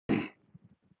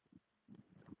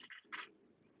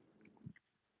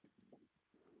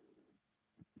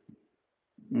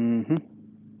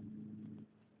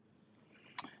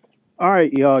All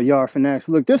right, y'all for next.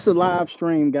 Look, this is a live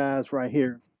stream, guys, right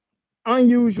here.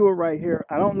 Unusual right here.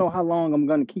 I don't know how long I'm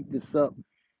gonna keep this up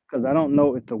because I don't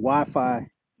know if the Wi-Fi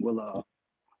will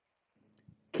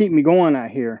keep me going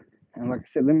out here. And like I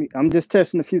said, I'm just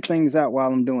testing a few things out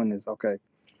while I'm doing this. Okay.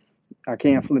 I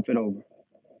can't flip it over.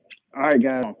 All right,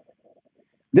 guys.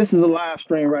 This is a live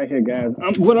stream right here, guys.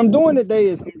 What I'm doing today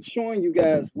is I'm showing you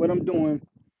guys what I'm doing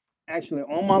actually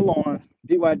on my lawn,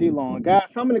 BYD lawn.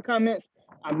 Guys, some of the comments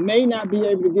I may not be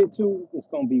able to get to. It's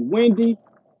going to be windy.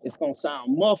 It's going to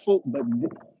sound muffled, but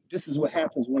this is what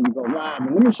happens when you go live.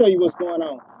 And let me show you what's going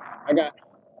on. I got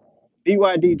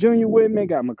BYD Jr. with me,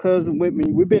 got my cousin with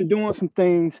me. We've been doing some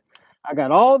things. I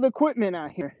got all the equipment out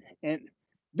here. And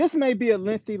this may be a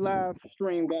lengthy live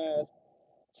stream, guys.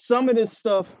 Some of this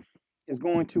stuff is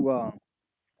going to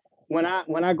when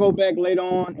I go back later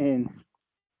on and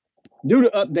do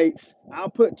the updates, I'll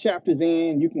put chapters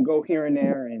in. You can go here and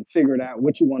there and figure it out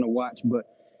what you want to watch. But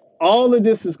all of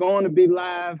this is going to be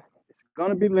live. It's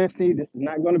going to be lengthy. This is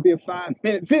not going to be a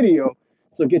 5-minute video.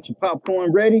 So get your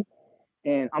popcorn ready.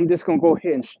 And I'm just going to go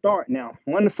ahead and start now.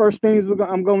 One of the first things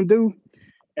I'm going to do,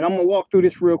 and I'm going to walk through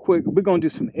this real quick. We're going to do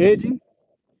some edging.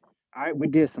 All right, we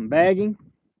did some bagging.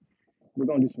 We're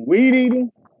going to do some weed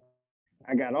eating.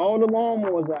 I got all the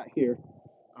lawnmowers out here.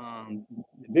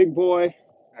 The big boy.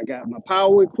 I got my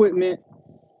power equipment.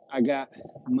 I got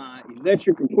my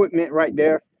electric equipment right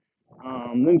there.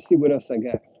 Let me see what else I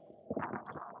got.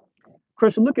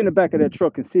 Chris, look in the back of that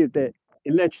truck and see if that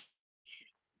electric.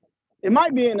 It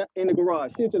might be in the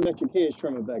garage. See if the electric hedge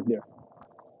trimmer back there.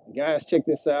 Guys, check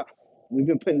this out. We've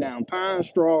been putting down pine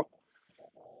straw.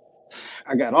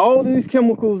 I got all these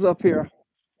chemicals up here.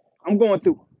 I'm going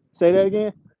through. Say that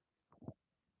again.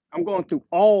 I'm going through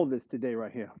all this today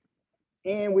right here.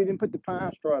 And we didn't put the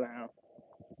pine straw down.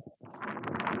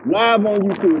 Live on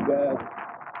YouTube, guys.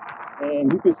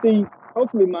 And you can see,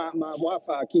 hopefully my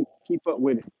Wi-Fi keep up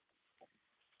with it.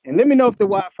 And let me know if the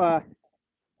Wi-Fi.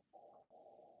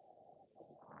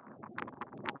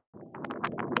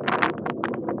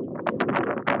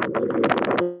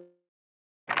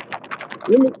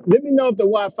 Let me know if the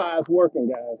Wi-Fi is working,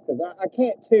 guys, because I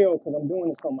can't tell because I'm doing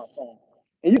this on my phone.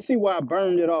 And you see why I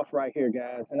burned it off right here,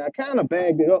 guys. And I kind of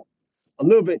bagged it up a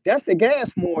little bit. That's the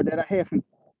gas mower that I had from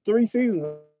 3 seasons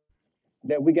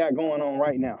that we got going on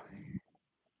right now.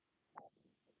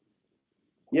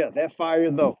 Yeah, that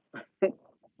fire though.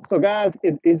 So guys,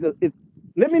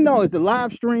 let me know, is the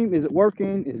live stream, is it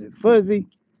working? Is it fuzzy?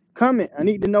 Comment. I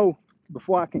need to know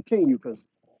before I continue because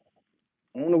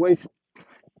I don't want to waste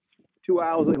 2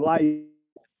 hours of light and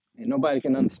nobody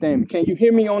can understand me. Can you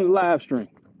hear me on the live stream?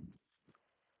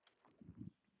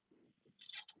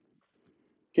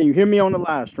 Can you hear me on the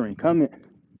live stream? Comment.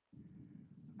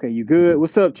 Okay, you good?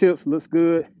 What's up, Chips? Looks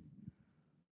good.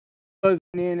 Buzzing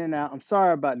in and out. I'm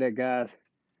sorry about that, guys.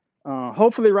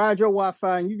 Hopefully ride your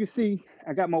Wi-Fi, and you can see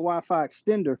I got my Wi-Fi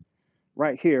extender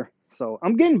right here. So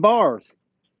I'm getting bars.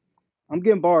 You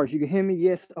can hear me?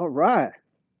 Yes. All right.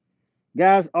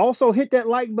 Guys, also hit that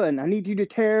like button. I need you to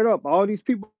tear it up. All these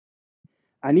people,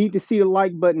 I need to see the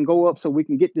like button go up so we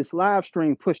can get this live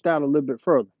stream pushed out a little bit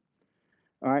further.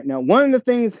 All right. Now, one of the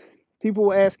things people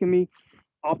were asking me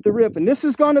off the rip, and this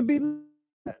is going to be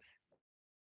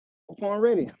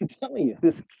already. I'm telling you,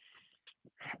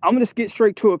 I'm going to get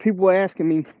straight to it. People were asking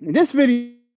me in this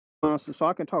video, so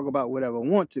I can talk about whatever I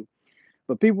want to.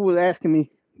 But people were asking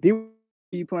me, what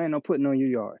you plan on putting on your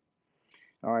yard?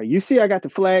 All right. You see, I got the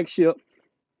flagship,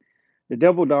 the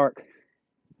double dark,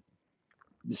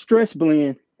 the stress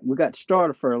blend. We got the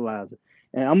starter fertilizer.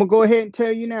 And I'm going to go ahead and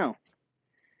tell you now,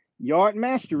 Yard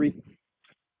Mastery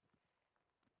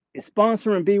is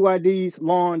sponsoring BYD's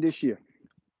lawn this year.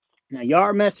 Now,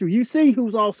 Yard Mastery, you see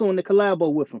who's also in the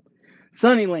collabo with them,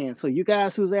 Sunnyland. So you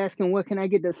guys who's asking, where can I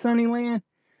get that Sunnyland?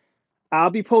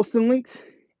 I'll be posting links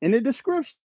in the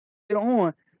description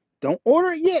on. Don't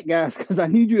order it yet, guys, because I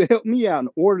need you to help me out and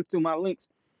order through my links.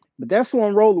 But that's what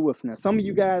I'm rolling with now. Some of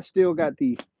you guys still got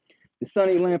the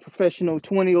Sunnyland Professional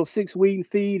 2006 weed and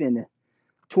feed and the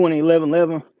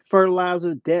 2011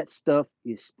 fertilizer. That stuff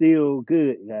is still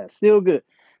good, guys. Still good.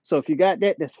 So if you got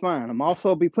that, that's fine. I'm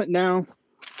also be putting down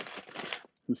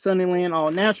some Sunnyland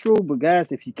all natural. But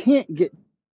guys, if you can't get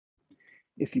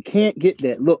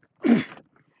that, look,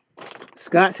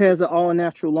 Scott's has an all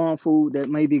natural lawn food that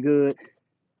may be good.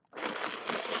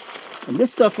 And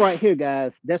this stuff right here,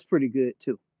 guys, that's pretty good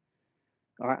too.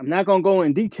 All right, I'm not gonna go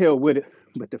in detail with it,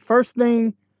 but the first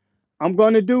thing I'm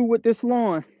gonna do with this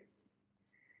lawn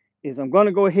is I'm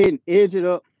gonna go ahead and edge it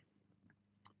up,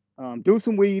 do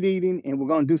some weed eating, and we're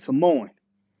gonna do some mowing.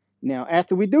 Now,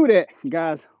 after we do that,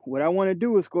 guys, what I want to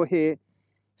do is go ahead,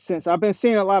 since I've been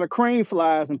seeing a lot of crane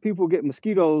flies and people get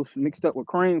mosquitoes mixed up with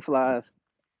crane flies,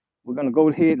 we're gonna go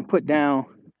ahead and put down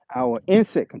our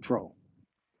insect control.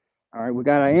 All right, we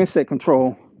got our insect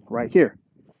control right here.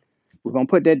 We're gonna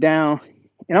put that down,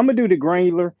 and I'm gonna do the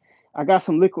granular. I got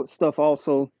some liquid stuff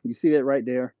also. You see that right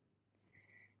there.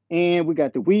 And we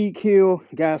got the weed kill,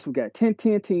 guys. We got 10,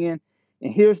 10, 10.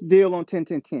 And here's the deal on 10,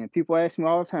 10, 10. People ask me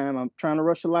all the time. I'm trying to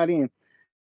rush a lot in.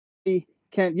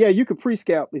 Yeah, you can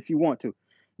pre-scalp if you want to.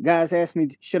 Guys ask me,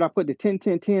 should I put the 10,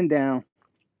 10, 10 down?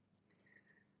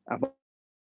 I put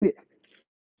it.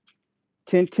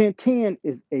 10, 10, 10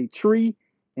 is a tree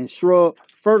and shrub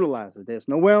fertilizer. There's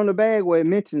nowhere on the bag where it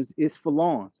mentions it's for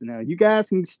lawns. Now, you guys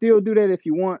can still do that if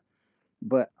you want,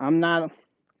 but I'm not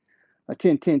a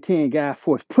 10, 10, 10 guy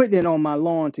for putting it on my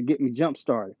lawn to get me jump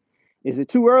started. Is it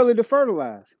too early to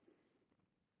fertilize?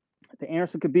 The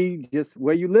answer could be just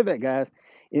where you live at, guys.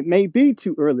 It may be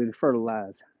too early to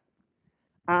fertilize.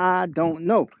 I don't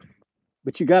know.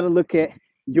 But you got to look at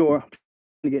your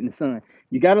getting the sun.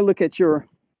 You got to look at your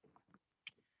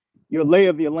lay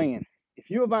of your land. If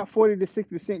you're about 40 to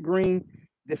 60% green,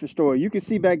 different story. You can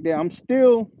see back there, I'm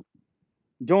still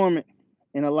dormant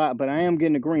in a lot, but I am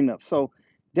getting the green up. So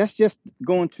that's just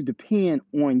going to depend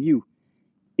on you.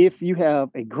 If you have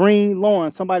a green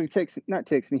lawn, somebody hit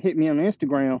me on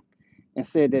Instagram and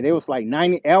said that it was like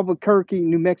 90 Albuquerque,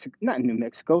 New Mexico, not New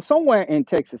Mexico, somewhere in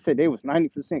Texas said they was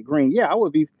 90% green. Yeah, I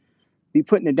would be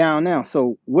putting it down now.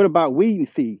 So what about weed and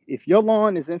feed? If your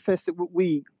lawn is infested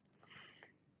with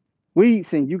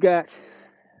weeds and you got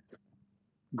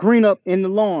green up in the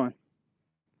lawn,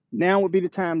 now would be the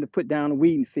time to put down the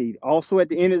weed and feed. Also at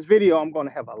the end of this video, I'm going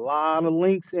to have a lot of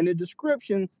links in the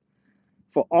descriptions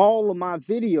for all of my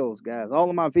videos, guys, all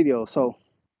of my videos. So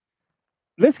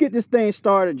let's get this thing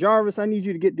started. Jarvis, I need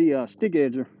you to get the stick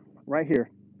edger right here.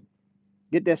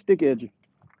 Get that stick edger.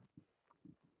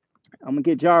 I'm going to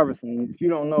get Jarvis. And if you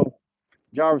don't know,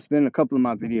 Jarvis been in a couple of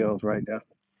my videos right now.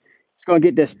 It's going to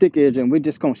get that stick edge, and we're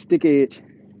just going to stick edge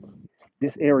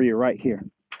this area right here.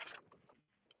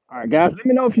 All right, guys, let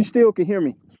me know if you still can hear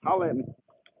me. Holler at me.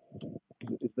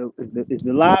 Is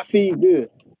the live feed good?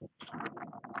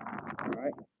 All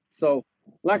right. So,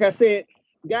 like I said,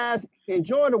 guys,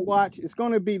 enjoy the watch. It's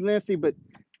going to be lengthy, but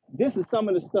this is some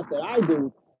of the stuff that I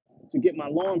do to get my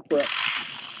lawn prep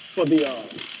for the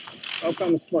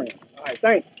upcoming spring. All right,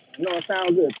 thanks. I know it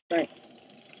sounds good. Thanks.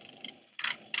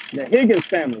 The Higgins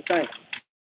family, thanks.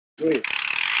 Go ahead.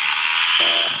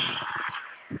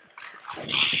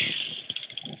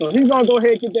 So he's gonna go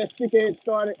ahead and get that stick edge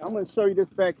started. I'm gonna show you this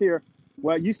back here.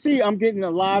 Well, you see, I'm getting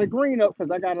a lot of green up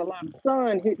because I got a lot of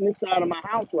sun hitting this side of my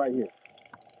house right here.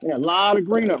 Yeah, a lot of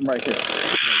green up right here.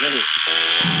 Go ahead.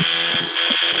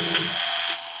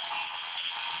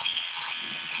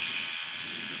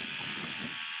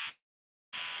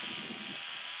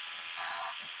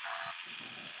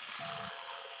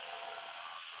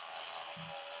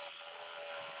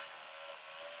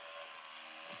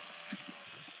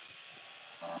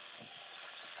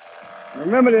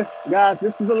 Remember this, guys.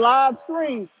 This is a live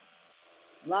stream.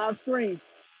 Live stream.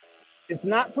 It's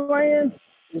not planned.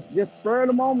 It's just spur of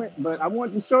the moment. But I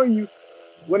wanted to show you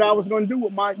what I was gonna do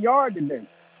with my yard today.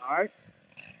 All right.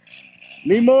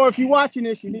 Need more if you're watching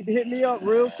this. You need to hit me up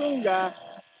real soon, guys.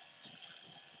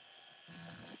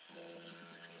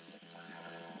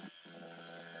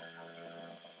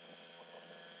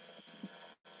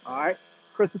 All right,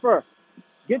 Christopher,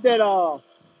 get that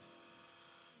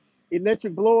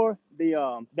electric blower,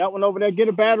 the that one over there. Get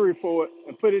a battery for it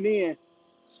and put it in.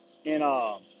 And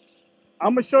I'm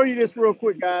gonna show you this real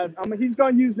quick, guys. He's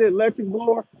gonna use the electric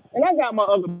blower, and I got my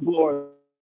other blower,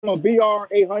 my BR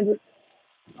 800.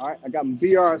 All right, I got my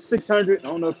BR 600. I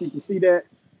don't know if you can see that.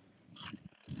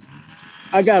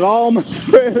 I got all my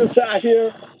spreaders out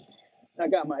here. I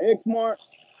got my X Mark.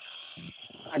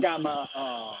 I got my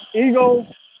Eagle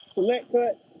Select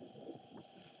Cut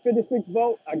 56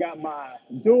 volt. I got my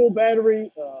dual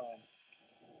battery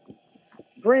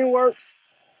Greenworks.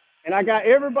 And I got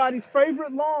everybody's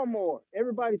favorite lawnmower.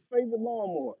 Everybody's favorite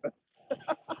lawnmower.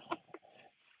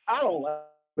 I don't like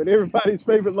it, but everybody's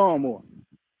favorite lawnmower.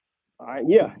 All right,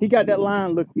 yeah, he got that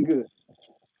line looking good.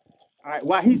 All right,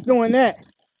 while he's doing that,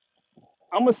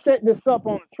 I'm gonna set this up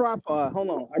on a tripod. Hold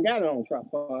on, I got it on a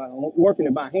tripod. I'm working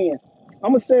it by hand.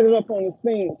 I'm gonna set it up on this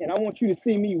thing, and I want you to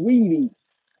see me weedy.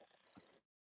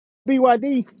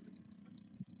 BYD,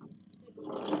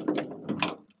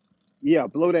 yeah,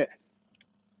 blow that.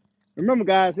 Remember,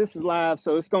 guys, this is live,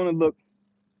 so it's gonna look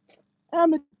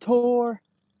amateur,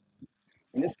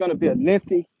 and it's gonna be a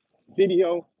lengthy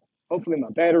video. Hopefully, my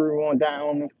battery won't die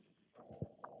on me.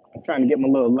 I'm trying to get my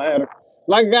little ladder.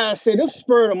 Like guys said, this is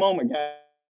spur of the moment, guys.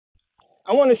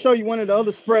 I want to show you one of the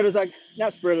other spreaders.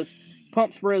 Not spreaders,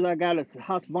 pump spreaders I got. It's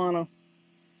Husqvarna.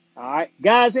 All right,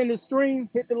 guys in the stream,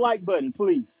 hit the like button,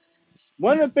 please.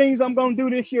 One of the things I'm gonna do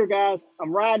this year, guys,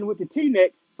 I'm riding with the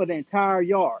T-Nex for the entire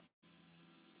yard.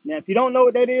 Now, if you don't know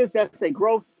what that is, that's a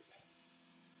growth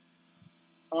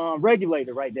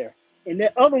regulator right there. And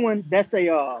that other one, that's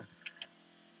a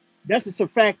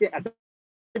surfactant. I don't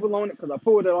have label on it because I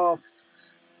pulled it off.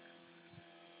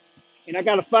 And I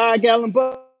got a 5-gallon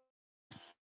bucket.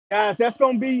 Guys, that's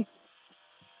gonna be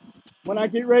when I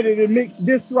get ready to mix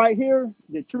this right here,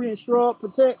 the tree and shrub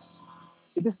protect.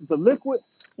 This is the liquid,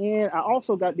 and I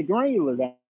also got the granular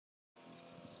down.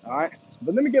 All right,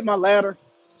 but let me get my ladder.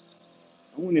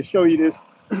 I want to show you this.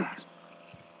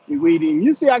 The weeding.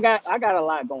 You see, I got a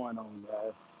lot going on,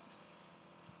 guys.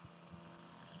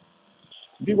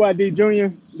 BYD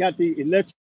Junior got the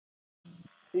electric.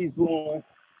 He's blowing,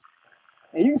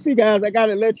 and you can see, guys, I got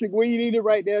electric weed eater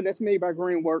right there. That's made by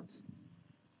Greenworks.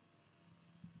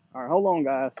 All right, hold on,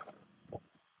 guys.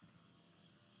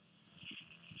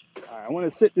 All right, I want to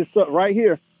set this up right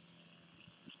here,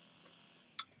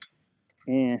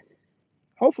 and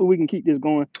hopefully we can keep this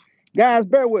going. Guys,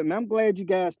 bear with me. I'm glad you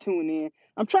guys tuned in.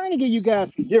 I'm trying to give you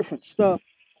guys some different stuff.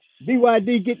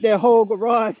 BYD, get that whole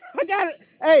garage. I got it.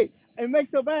 Hey, it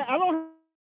makes so bad. I don't.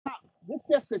 This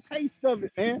just a taste of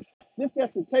it, man. This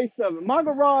just a taste of it. My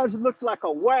garage looks like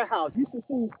a warehouse. You should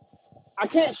see. I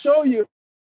can't show you.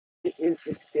 It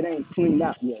ain't cleaned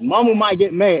out yet. Mama might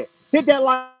get mad. Hit that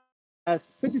like.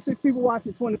 Guys. 56 people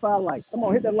watching, 25 likes. Come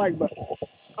on, hit that like button.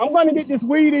 I'm gonna get this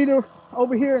weed eater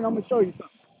over here, and I'm gonna show you something.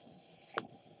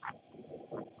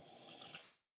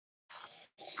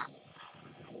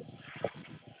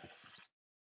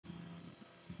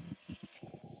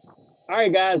 All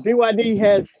right, guys. BYD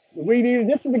has the weed eater.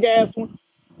 This is the gas one.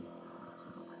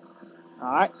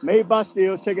 All right, made by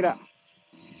Steel. Check it out.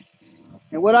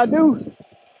 And what I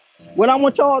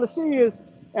want y'all to see is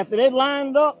after they line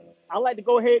it up, I like to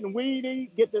go ahead and weed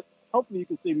eat, get the. Hopefully you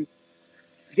can see me.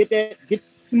 Get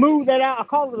smooth that out. I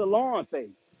call it a lawn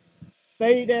fade.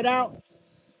 Fade that out.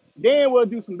 Then we'll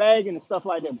do some bagging and stuff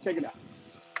like that. But check it out.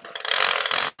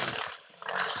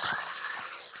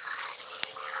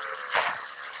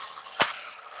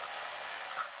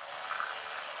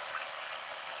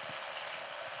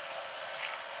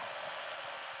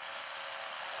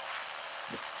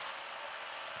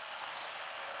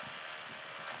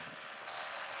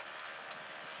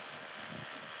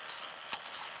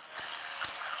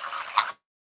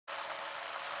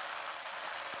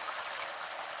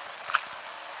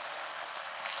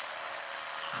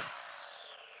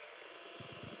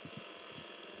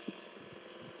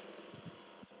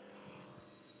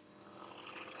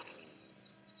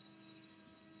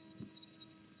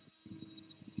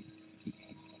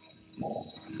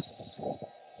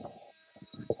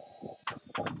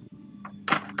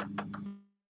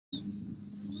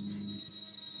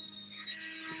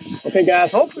 Okay,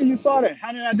 guys. Hopefully you saw that.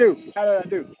 How did I do? How did I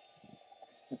do?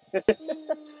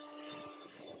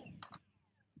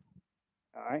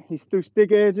 All right. He's through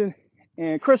stick edging.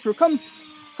 And Christopher,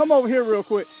 come over here real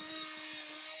quick.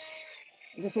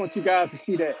 I just want you guys to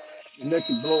see that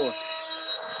electric blower.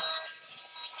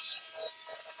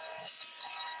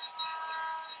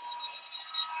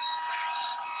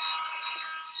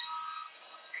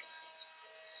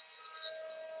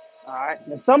 All right.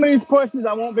 Now some of these questions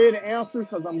I won't be able to answer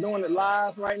because I'm doing it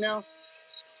live right now,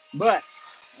 but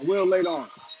I will later on.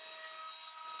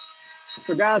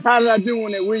 So, guys, how did I do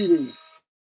on that weed eater?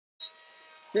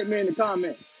 Hit me in the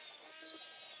comments.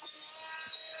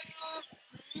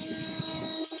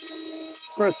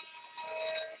 Chris.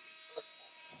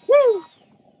 Woo!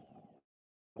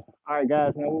 All right,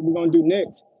 guys. Now what we're gonna do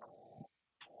next?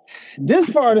 This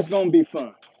part is gonna be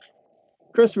fun.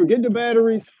 Christopher, get the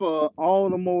batteries for all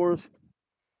the mowers.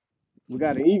 We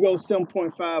got an Ego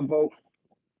 7.5 volt,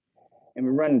 and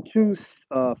we're running two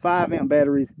 5 amp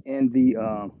batteries in the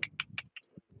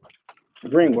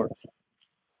Greenworks.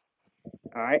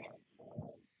 All right.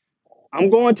 I'm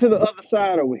going to the other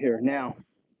side over here now.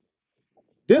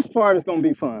 This part is gonna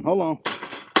be fun. Hold on.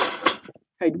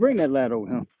 Hey, bring that ladder over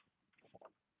here.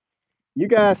 You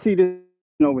guys see this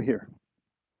over here?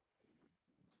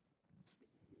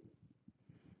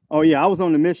 Oh yeah, I was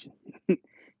on the mission.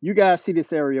 You guys see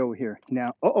this area over here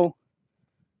now? Oh,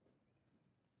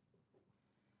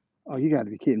 you got to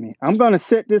be kidding me. I'm gonna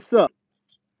set this up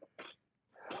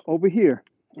over here,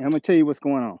 and I'm gonna tell you what's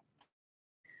going on.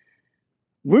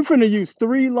 We're gonna use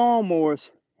 3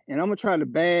 lawnmowers, and I'm gonna try to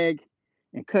bag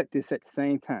and cut this at the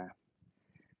same time.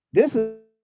 This is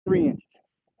 3 inches.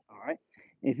 All right.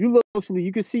 If you look closely,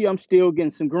 you can see I'm still getting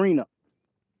some green up.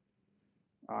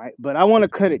 All right, but I want to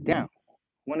cut it down.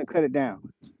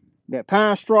 That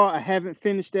pine straw, I haven't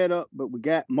finished that up, but we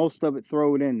got most of it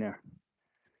thrown in there.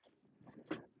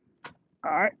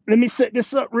 All right, let me set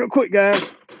this up real quick,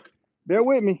 guys. Bear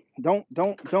with me. Don't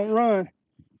run.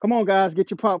 Come on, guys, get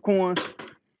your popcorn,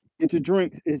 get your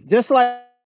drinks. It's just like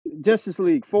Justice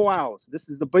League, 4 hours. This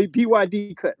is the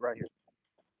BYD cut right here.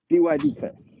 BYD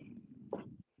cut.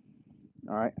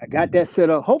 All right, I got that set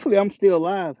up. Hopefully, I'm still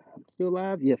live. I'm still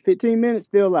live. Yeah, 15 minutes,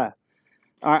 still live.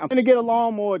 All right, I'm gonna get a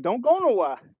lawnmower. Don't go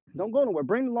nowhere. Don't go nowhere.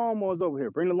 Bring the lawnmowers over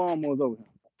here. Bring the lawnmowers over here.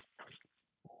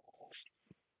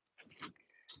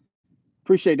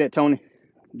 Appreciate that, Tony.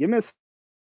 Give me a.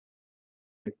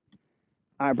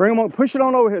 All right, bring them on. Push it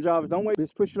on over here, Jarvis. Don't wait.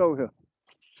 Just push it over here.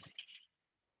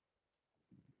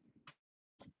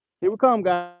 Here we come,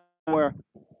 guys. Where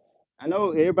I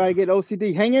know everybody get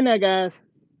OCD. Hang in there, guys.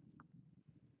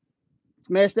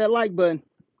 Smash that like button.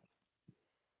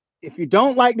 If you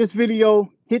don't like this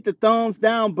video, hit the thumbs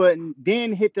down button,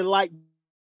 then hit the like.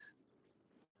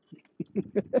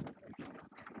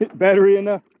 Battery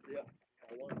enough? Yeah.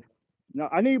 No,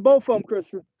 I need both of them,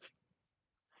 Christopher.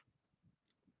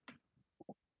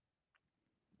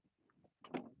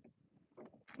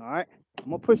 All right. I'm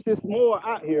going to push this more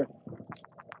out here.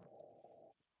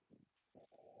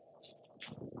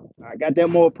 I got that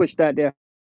more pushed out there.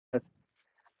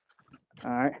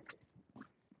 All right.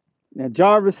 Now,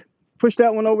 Jarvis, push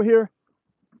that one over here.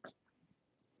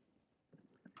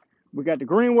 We got the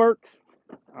Greenworks.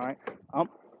 All right.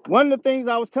 One of the things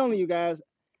I was telling you guys,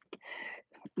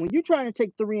 when you're trying to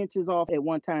take 3 inches off at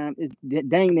one time, it's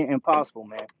dang near impossible,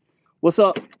 man. What's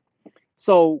up?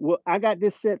 So I got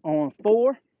this set on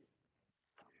 4.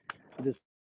 This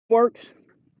works.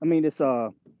 I mean, this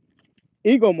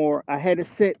Egomore, I had it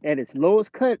set at its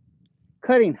lowest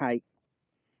cutting height.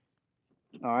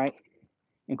 All right.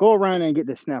 And go around and get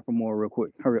the snapper more real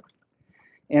quick. Hurry up.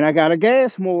 And I got a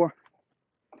gas more.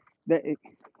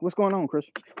 What's going on, Chris?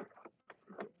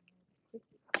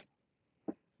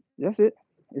 That's it.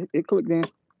 It clicked in.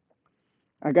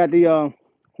 I got the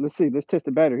let's see, let's test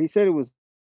the battery. He said it was,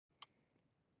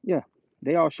 yeah,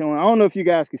 they all showing. I don't know if you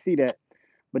guys can see that,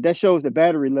 but that shows the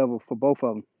battery level for both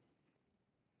of them.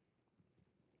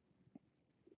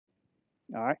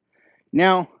 All right.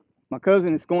 Now, my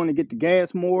cousin is going to get the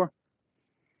gas more.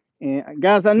 And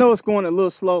guys, I know it's going a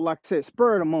little slow. Like I said,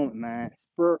 spur of the moment, man.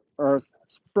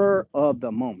 Spur of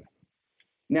the moment.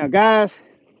 Now, guys,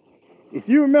 if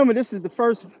you remember, this is the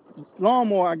first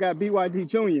lawnmower I got BYD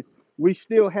Junior. We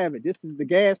still have it. This is the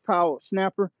gas-powered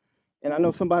snapper. And I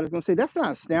know somebody's going to say, that's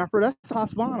not a snapper. That's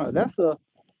Husqvarna. That's a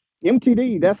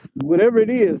MTD. That's whatever it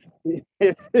is. It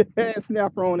has a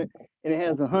snapper on it, and it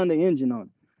has a Honda engine on it.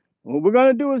 What we're going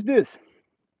to do is this.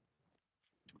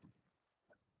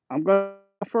 I'm going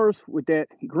to first with that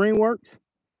Greenworks.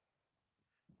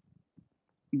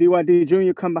 BYD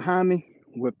Junior come behind me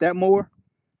with that mower.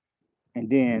 And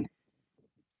then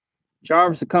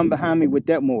Jarvis to come behind me with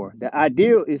that mower. The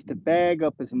ideal is to bag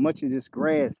up as much of this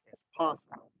grass as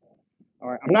possible. All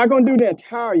right, I'm not going to do the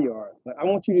entire yard, but I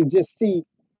want you to just see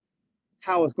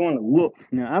how it's going to look.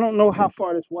 Now, I don't know how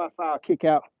far this Wi-Fi will kick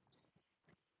out,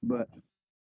 but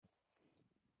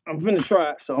I'm going to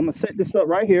try it. So I'm going to set this up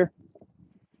right here.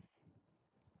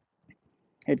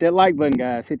 Hit that like button,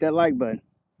 guys. Hit that like button.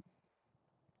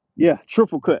 Yeah,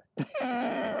 triple cut.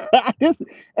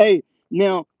 Hey,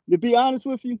 now, to be honest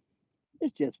with you,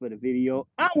 it's just for the video.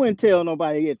 I wouldn't tell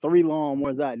nobody to get 3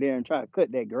 lawnmowers out there and try to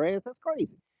cut that grass. That's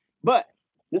crazy. But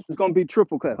this is going to be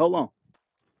triple cut. Hold on.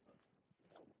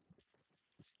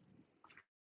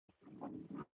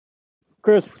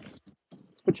 Chris,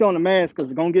 put you on the mask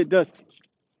because it's going to get dusty.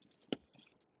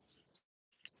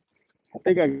 I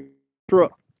think I got a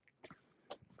truck.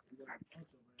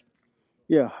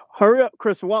 Yeah, hurry up,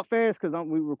 Chris. Walk fast because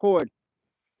we record.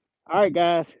 All right,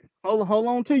 guys. Hold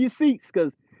on to your seats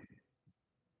because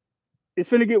it's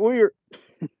finna get weird.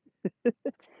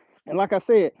 And like I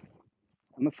said,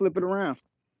 I'm going to flip it around.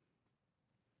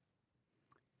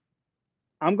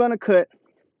 I'm going to cut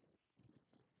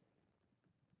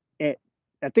at,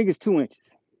 I think it's 2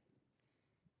 inches.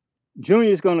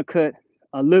 Junior's going to cut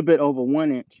a little bit over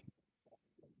 1 inch.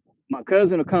 My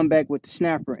cousin will come back with the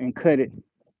snapper and cut it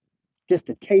just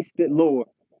a taste bit lower.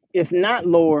 If not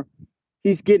lower,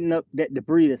 he's getting up that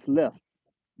debris that's left.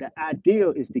 The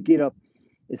ideal is to get up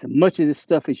as much of this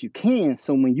stuff as you can.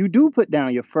 So when you do put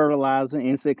down your fertilizer,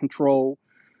 insect control,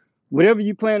 whatever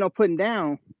you plan on putting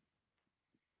down,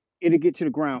 it'll get to the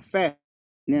ground fast.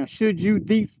 Now, should you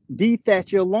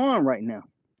dethatch your lawn right now?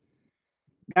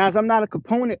 Guys, I'm not a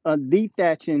component of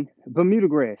dethatching Bermuda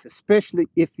grass, especially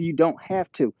if you don't have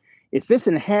to. If it's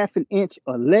in 1/2 inch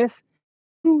or less,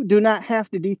 You do not have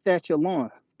to dethatch your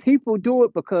lawn. People do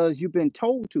it because you've been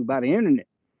told to by the internet.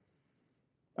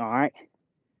 All right.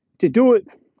 To do it,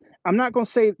 I'm not going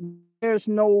to say there's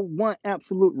no one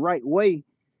absolute right way,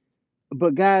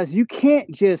 but guys, you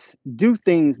can't just do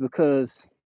things because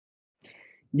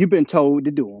you've been told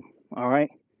to do them. All right.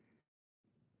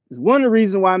 It's one of the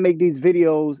reasons why I make these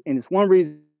videos, and it's one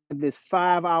reason this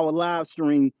 5 hour live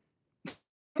stream.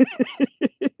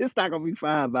 It's not gonna be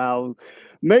 5 hours,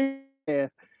 maybe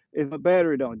if my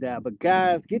battery don't die. But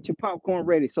guys, get your popcorn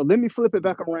ready. So let me flip it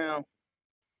back around,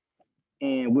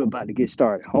 and we're about to get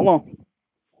started. Hold on.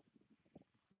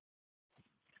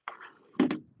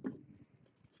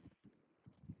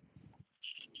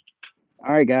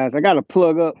 All right, guys, I got to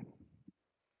plug up.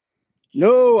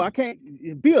 No, I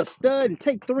can't be a stud and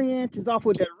take 3 inches off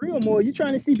with that real more. You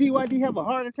trying to see BYD have a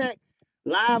heart attack?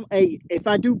 Live. Hey, if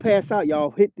I do pass out,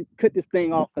 y'all cut this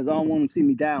thing off because I don't want them to see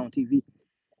me die on TV.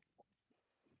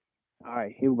 All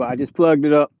right, here we go. I just plugged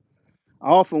it up. I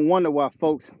often wonder why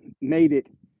folks made it.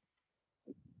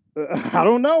 I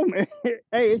don't know, man.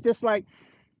 Hey, it's just like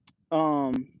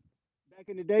um back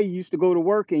in the day, you used to go to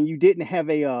work and you didn't have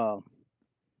a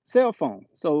cell phone,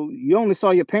 so you only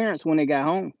saw your parents when they got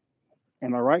home.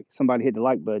 Am I right? Somebody hit the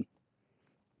like button.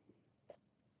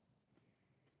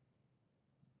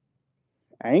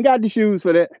 I ain't got the shoes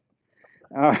for that.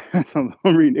 All right, so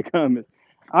I'm reading the comments.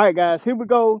 All right, guys, here we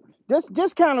go.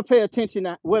 Just kind of pay attention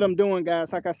to what I'm doing,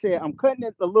 guys. Like I said, I'm cutting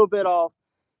it a little bit off.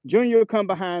 Junior will come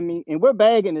behind me, and we're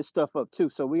bagging this stuff up too.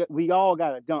 So we all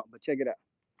got a dump, but check it out.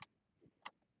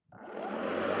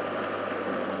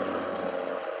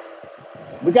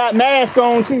 We got masks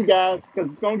on too, guys,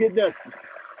 because it's gonna get dusty.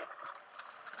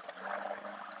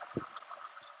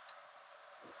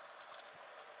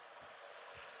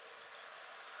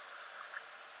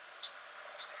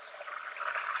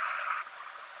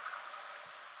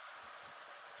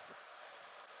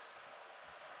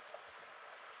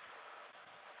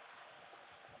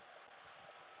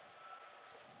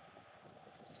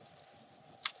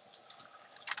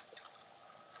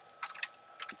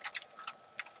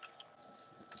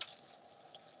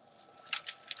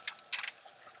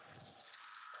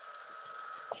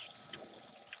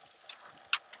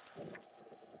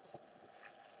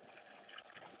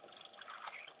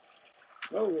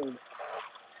 Oh,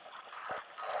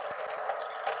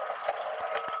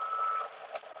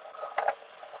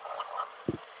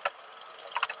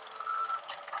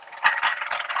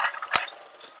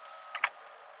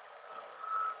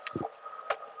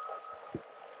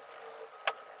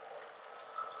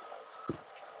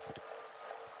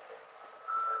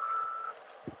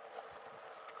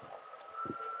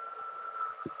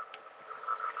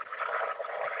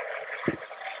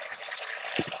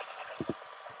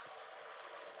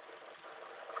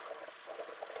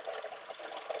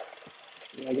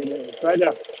 yeah, get it right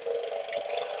there.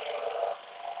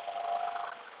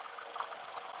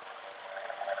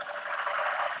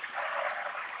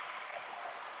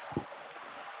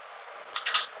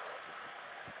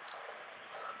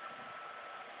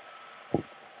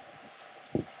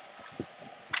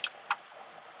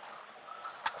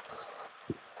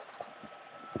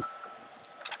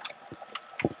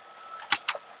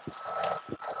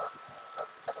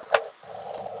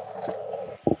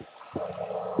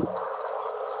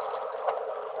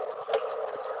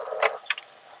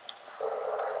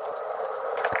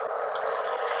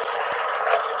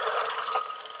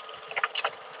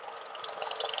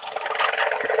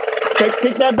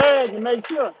 Kick that bag and make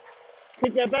sure.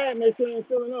 Kick that bag, make sure it's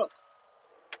filling up.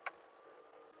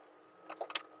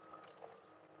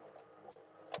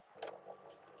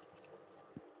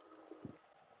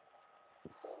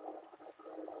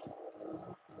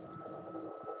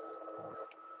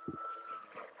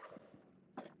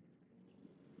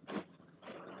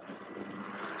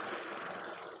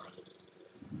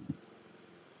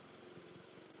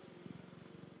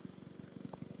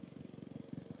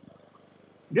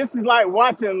 This is like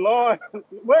watching Lauren.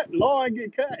 What Lauren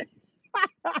get cut?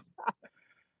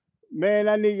 Man,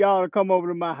 I need y'all to come over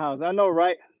to my house. I know,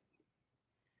 right?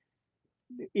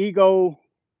 Ego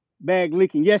bag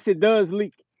leaking. Yes, it does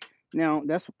leak. Now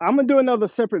that's I'm gonna do another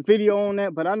separate video on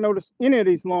that. But I noticed any of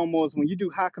these lawnmowers, when you do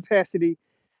high capacity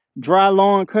dry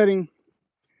lawn cutting,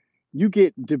 you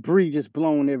get debris just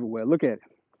blown everywhere. Look at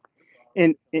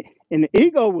it. And the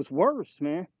ego was worse,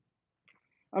 man.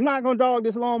 I'm not gonna dog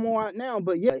this lawnmower out now,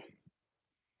 but yeah.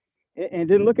 And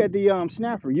then look at the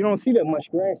snapper. You don't see that much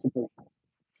grass in there.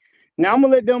 Now I'm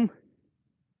gonna let them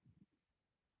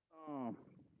um,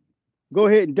 go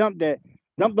ahead and dump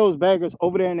those baggers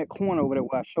over there in that corner over there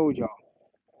where I showed y'all.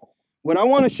 What I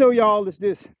want to show y'all is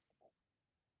this.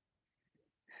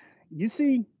 You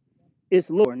see, it's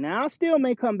lower. Now I still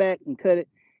may come back and cut it,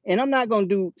 and I'm not gonna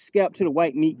do scalp to the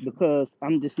white meat because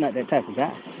I'm just not that type of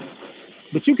guy.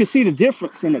 But you can see the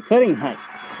difference in the cutting height.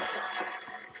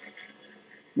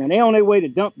 Now they on their way to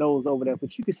dump those over there,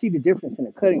 but you can see the difference in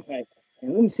the cutting height.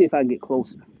 And let me see if I can get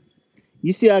closer.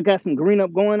 You see, I got some green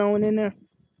up going on in there.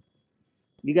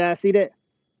 You guys see that?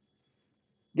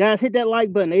 Guys, hit that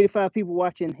like button. 85 people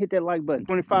watching. Hit that like button.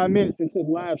 25 minutes into the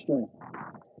live stream.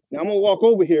 Now I'm gonna walk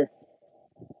over here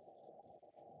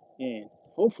and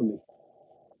hopefully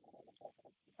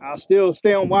I'll still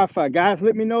stay on Wi-Fi. Guys,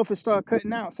 let me know if it start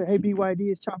cutting out. Say, hey,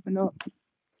 BYD is chopping up.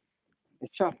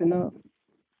 It's chopping up.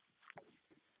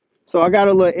 So I got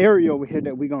a little area over here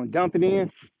that we're gonna dump it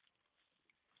in.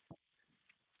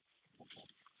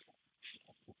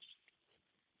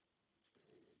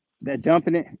 That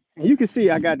dumping it. And you can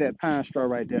see I got that pine straw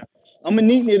right there. I'm gonna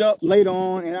neaten it up later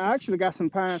on, and I actually got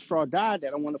some pine straw dye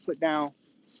that I want to put down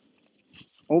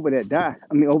over that dye.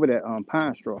 I mean, over that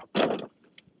pine straw.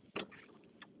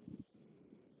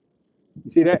 You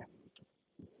see that?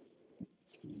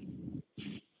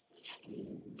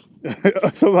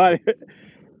 Somebody,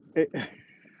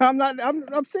 I'm not.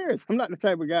 I'm serious. I'm not the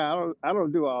type of guy. I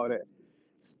don't do all that.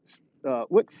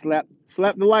 What slap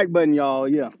the like button, y'all?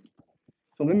 Yeah.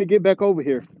 So let me get back over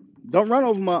here. Don't run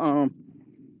over my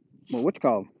well, what you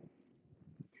call 'em?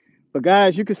 But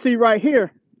guys, you can see right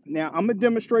here. Now I'm gonna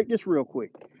demonstrate this real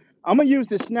quick. I'm gonna use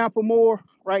this snapper more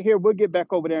right here. We'll get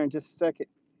back over there in just a second.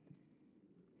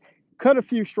 Cut a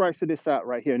few stripes of this out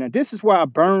right here. Now this is where I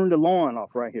burned the lawn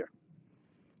off right here.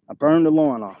 I burned the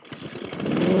lawn off.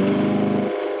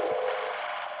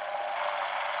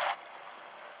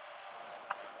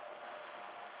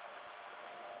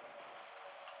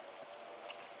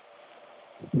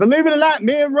 Believe it or not,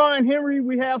 me and Ron Henry,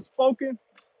 we have spoken,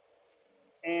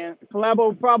 and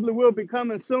collabo probably will be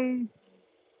coming soon.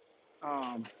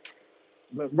 Um,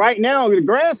 but right now the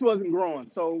grass wasn't growing,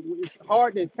 so it's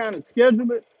hard to kind of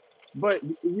schedule it. But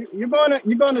you're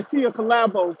gonna see a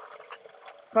collabo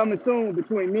coming soon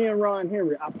between me and Ron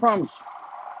Henry. I promise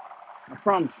you. I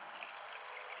promise you.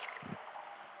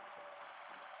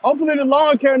 Hopefully the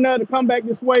lawn care nut to come back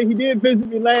this way. He did visit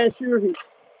me last year.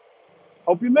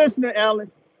 Hope you're listening,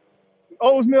 Alan. He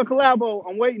owes me a collabo.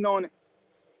 I'm waiting on it.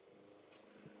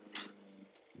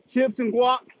 Chips and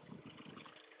guac.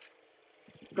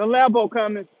 Collabo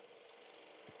coming.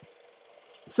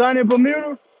 Sun in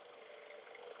Bermuda.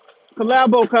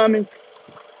 Collabo coming.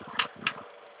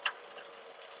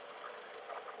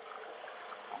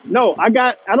 No, I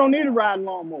don't need a riding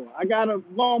lawnmower. I got a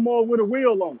lawnmower with a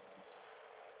wheel on it.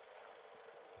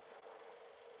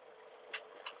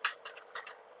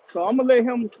 So I'm gonna let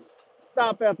him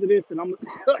stop after this, and I'm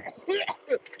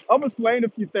gonna explain a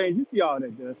few things. You see all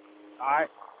that, does. All right,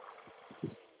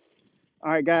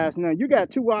 all right, guys. Now you got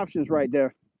two options right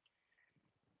there.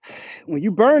 When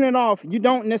you burn it off, you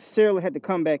don't necessarily have to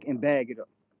come back and bag it up.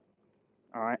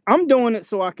 All right, I'm doing it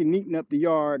so I can neaten up the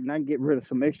yard and I can get rid of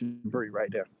some extra debris right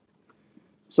there.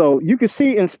 So you can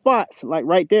see in spots like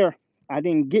right there, I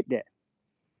didn't get that.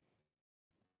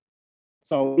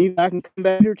 So either I can come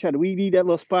back here, try to weed eat that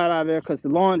little spot out of there because the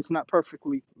lawn is not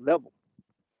perfectly level.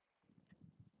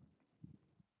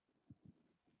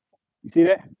 You see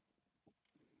that?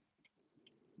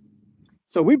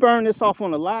 So we burn this off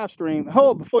on the live stream.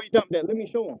 Hold, before you dump that, let me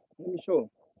show them. Let me show them.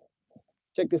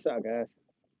 Check this out, guys.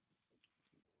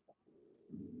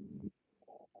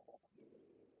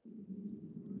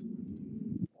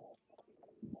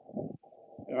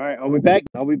 All right, are we back?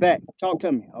 Are we back? Talk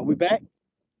to me. Are we back?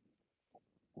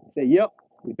 Say, yep,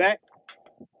 we back.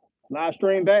 Live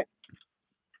stream back.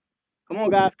 Come on,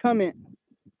 guys, comment.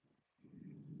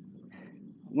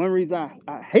 One reason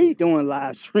I hate doing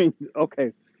live streams.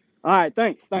 Okay. All right,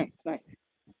 thanks. All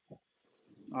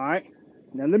right.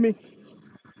 Now let me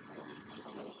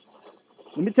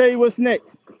tell you what's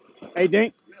next. Hey,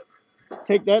 Dink,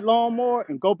 take that lawnmower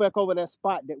and go back over that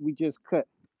spot that we just cut.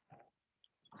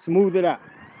 Smooth it out.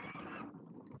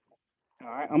 All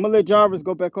right, I'm gonna let Jarvis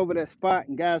go back over that spot.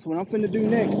 And guys, what I'm finna do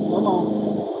next, hold on.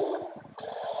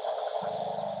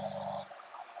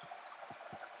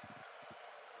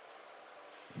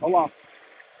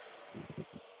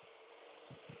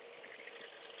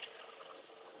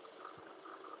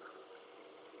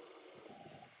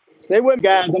 Stay with me,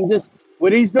 guys.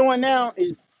 What he's doing now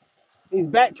is he's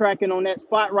backtracking on that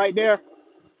spot right there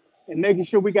and making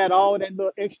sure we got all that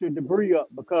little extra debris up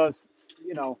because,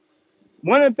 you know,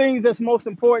 one of the things that's most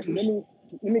important,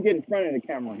 let me get in front of the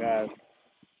camera, guys.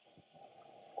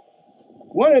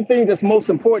 One of the things that's most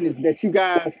important is that you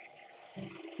guys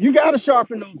You got to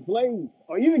sharpen those blades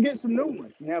or even get some new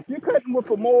ones. Now, if you're cutting with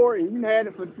a mower and you had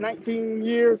it for 19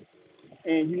 years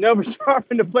and you never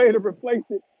sharpen the blade to replace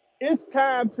it, it's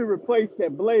time to replace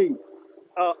that blade.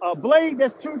 A blade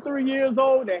that's 2, 3 years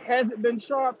old that hasn't been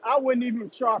sharp, I wouldn't even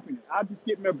sharpen it. I'd just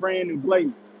get me a brand new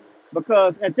blade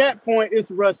because at that point it's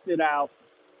rusted out,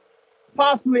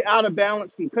 possibly out of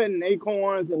balance from cutting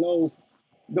acorns and those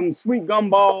them sweet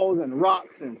gumballs and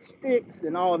rocks and sticks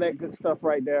and all that good stuff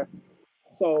right there.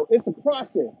 So it's a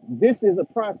process. This is a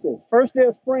process. First day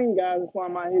of spring, guys. That's why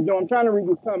I'm out here doing. I'm trying to read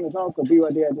these comments also.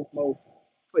 BYD, I just mo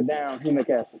put down humic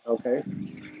acid. Okay.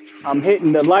 I'm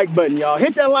hitting the like button, y'all.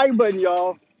 Hit that like button,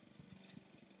 y'all.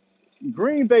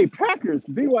 Green Bay Packers,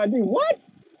 BYD. What?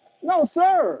 No,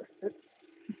 sir.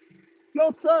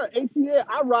 No, sir. ATL,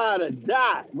 I ride or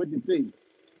die with the team.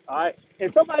 All right.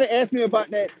 And somebody asked me about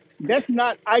that. That's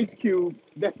not Ice Cube.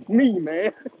 That's me,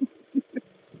 man.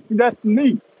 That's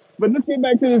me. But let's get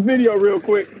back to this video real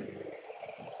quick.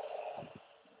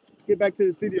 Get back to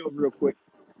this video real quick.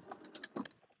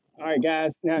 All right,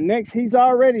 guys. Now, next, he's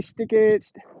already stick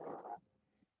edged.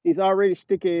 He's already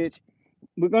stick edged.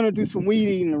 We're gonna do some weed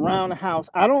eating around the house.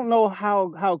 I don't know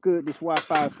how good this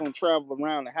Wi-Fi is gonna travel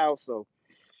around the house, so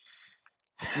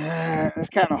it's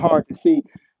kind of hard to see.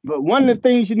 But one of the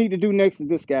things you need to do next is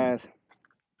this, guys.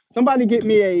 Somebody get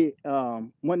me a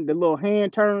one of the little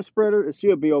hand turn spreader. It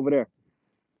should be over there.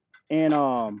 And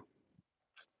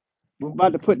we're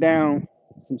about to put down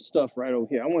some stuff right over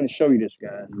here. I want to show you this,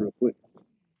 guys, real quick.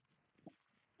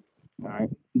 All right,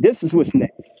 this is what's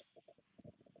next.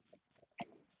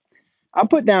 I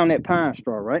put down that pine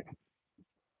straw, right?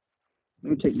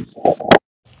 Let me take this.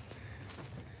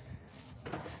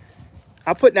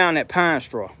 I put down that pine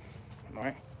straw. All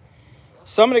right.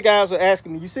 Some of the guys were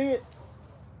asking me, you see it?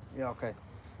 Yeah, okay.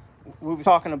 We were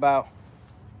talking about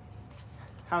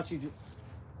how you do,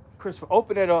 Christopher,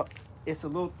 open it up. It's a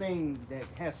little thing that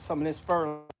has some of this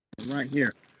fur right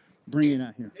here. Bring it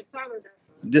out here.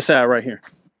 This side right here.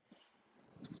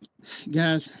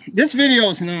 Guys, this video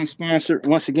is non-sponsored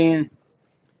once again.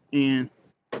 And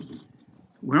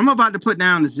what I'm about to put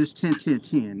down is this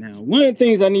 10-10-10. Now, one of the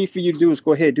things I need for you to do is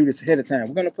go ahead and do this ahead of time.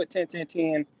 We're going to put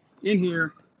 10-10-10 in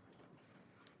here.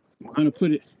 We're going to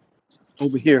put it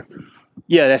over here.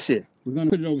 Yeah, that's it. We're going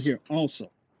to put it over here also.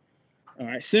 All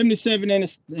right, 77 in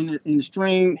the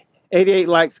stream, 88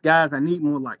 likes. Guys, I need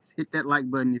more likes. Hit that like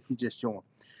button if you just joined.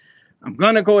 I'm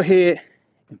going to go ahead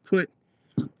and put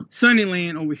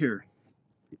Sunnyland over here.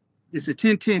 It's a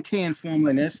 10-10-10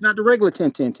 formula, and that's not the regular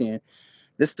 10-10-10.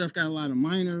 This stuff got a lot of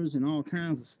minors and all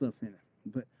kinds of stuff in it.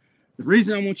 But the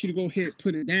reason I want you to go ahead and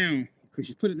put it down, because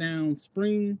you put it down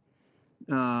spring,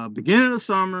 beginning of the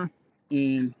summer,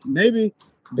 and maybe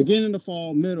beginning of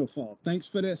fall, middle of fall. Thanks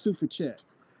for that super chat.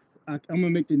 I'm going to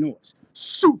make the noise.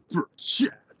 Super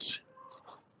chat.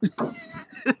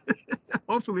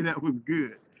 Hopefully that was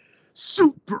good.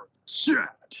 Super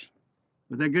chat.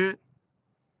 Was that good?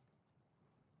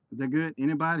 Was that good?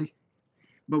 Anybody?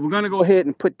 But we're going to go ahead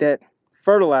and put that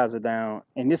fertilizer down.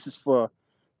 And this is for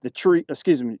the tree,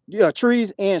 excuse me,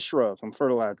 trees and shrubs. I'm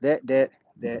fertilizing that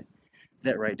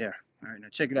right there. All right, now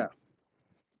check it out.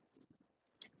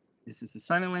 This is the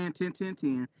Sunnyland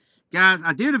 10-10-10. Guys,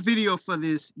 I did a video for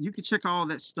this. You can check all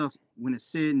that stuff when it's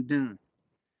said and done.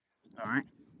 All right.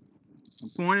 I'm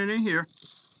pouring it in here.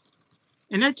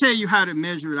 And they tell you how to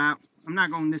measure it out. I'm not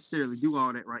going to necessarily do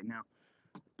all that right now.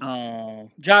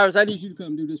 Jairus, I need you to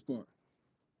come do this part.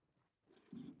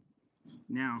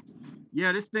 Now,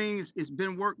 yeah, this thing it's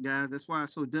been worked, guys. That's why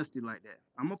it's so dusty like that.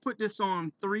 I'm going to put this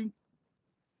on 3.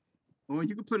 Or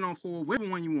you can put it on 4, whichever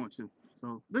one you want to.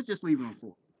 So let's just leave it on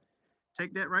 4.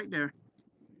 Take that right there.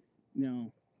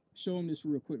 Now, show them this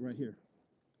real quick right here.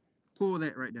 Pull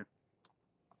that right there.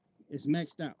 It's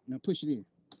maxed out. Now push it in.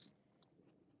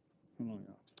 Hold on,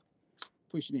 y'all.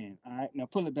 Push it in. All right, now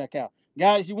pull it back out.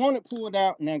 Guys, you want it pulled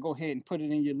out, now go ahead and put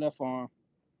it in your left arm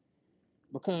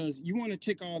because you want to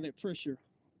take all that pressure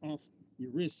off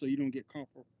your wrist so you don't get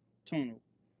carpal tunnel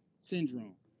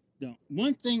syndrome. The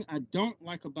one thing I don't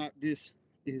like about this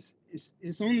is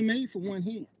it's only made for one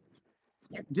hand.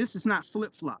 This is not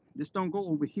flip-flop. This don't go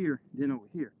over here, then over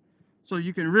here. So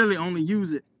you can really only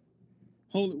use it,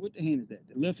 hold it, what the hand is that?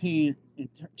 The left hand, and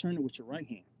turn it with your right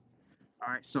hand.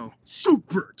 All right, so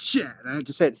super chat. I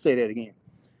just had to say that again.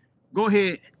 Go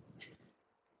ahead,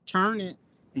 turn it,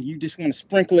 and you just want to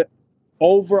sprinkle it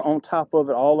over on top of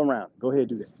it all around. Go ahead,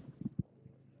 do that.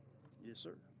 Yes,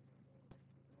 sir.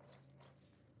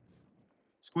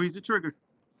 Squeeze the trigger.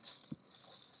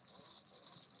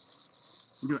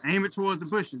 You aim it towards the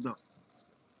bushes, though.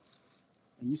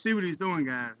 And you see what he's doing,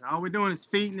 guys. All we're doing is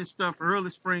feeding this stuff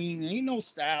early spring. There ain't no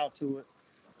style to it.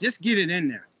 Just get it in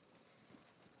there.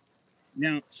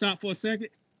 Now, stop for a second.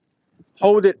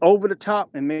 Hold it over the top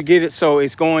and maybe get it so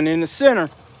it's going in the center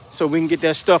so we can get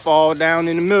that stuff all down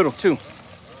in the middle too.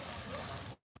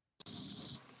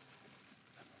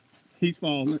 He's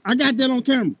falling. I got that on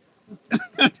camera. I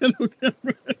got that on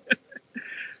camera.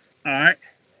 All right.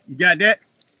 You got that?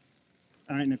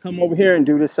 All right, now come over here and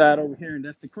do this side over here. And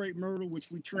that's the crepe myrtle,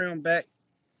 which we trimmed back.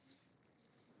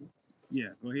 Yeah,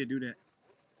 go ahead, do that.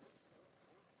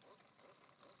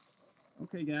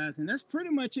 Okay, guys, and that's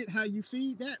pretty much it, how you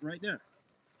feed that right there.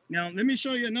 Now, let me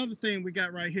show you another thing we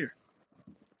got right here.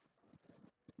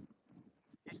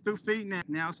 It's through feeding that.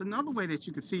 Now, it's another way that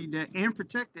you can feed that and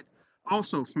protect it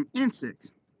also from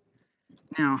insects.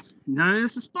 Now, none of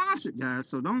this is sponsored, guys,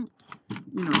 so don't,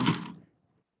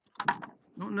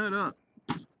 don't nut up.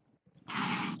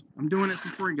 I'm doing it for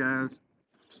free, guys.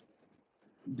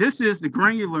 This is the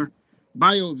granular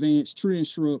BioAdvance Tree and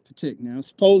Shrub Protect. Now, it's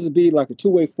supposed to be like a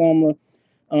two-way formula,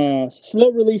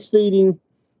 slow release feeding,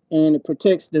 and it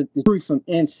protects the tree from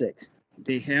insects.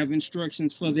 They have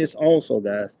instructions for this also,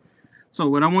 guys. So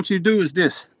what I want you to do is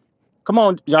this. Come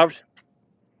on, Josh.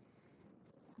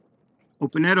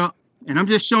 Open that up. And I'm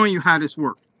just showing you how this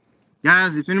works.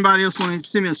 Guys, if anybody else wants to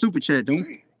send me a super chat,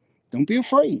 don't be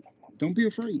afraid. Don't be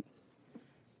afraid.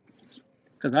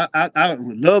 Because I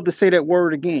would love to say that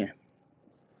word again.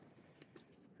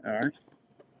 All right.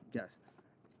 Got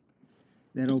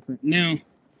that open. Now,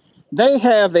 they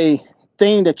have a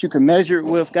thing that you can measure it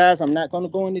with. Guys, I'm not going to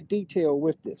go into detail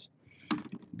with this.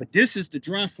 But this is the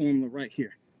dry formula right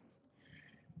here.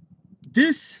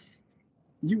 This,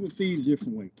 you will feed a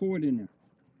different way. Pour it in there.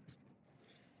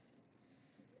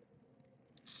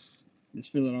 Let's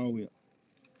fill it all the way up.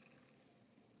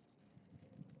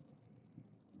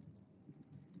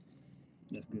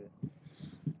 That's good.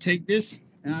 Take this,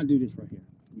 and I'll do this right here.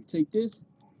 You take this,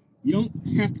 you don't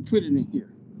have to put it in here.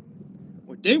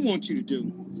 What they want you to do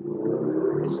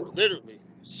is literally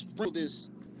sprinkle this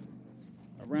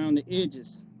around the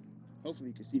edges. Hopefully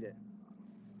you can see that.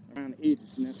 Around the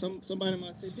edges. Now somebody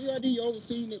might say, BYD, you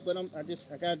overfeeding it, but I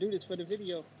gotta do this for the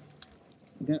video.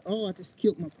 I just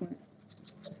killed my plant.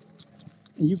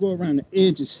 And you go around the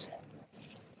edges.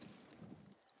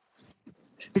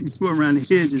 You go around the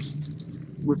edges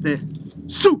with that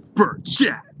super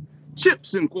chat.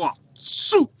 Chips and guac.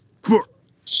 Super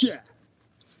chat.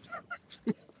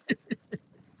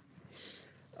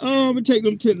 Oh, I'm gonna take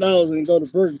them $10 and go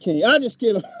to Burger King. I just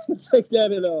get take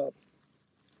that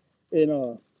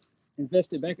and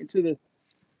invest it back into the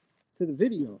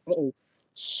video.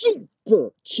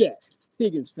 Super chat,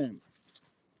 Higgins family.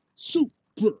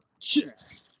 Super chat.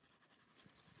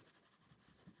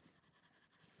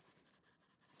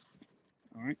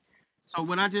 All right. So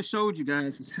what I just showed you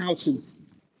guys is how to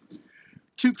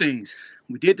two things.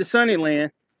 We did the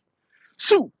Sunnyland.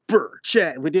 Super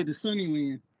chat. We did the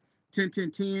Sunnyland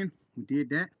 10-10-10. We did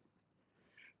that.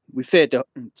 We fed the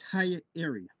entire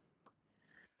area.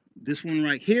 This one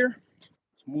right here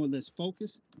is more or less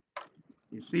focused.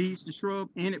 It feeds the shrub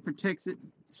and it protects it.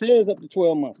 Says up to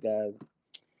 12 months, guys.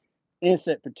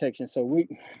 Insect protection. So I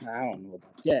don't know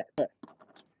about that, but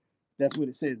that's what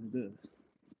it says it does.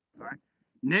 All right.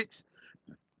 Next,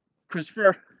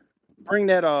 Christopher, bring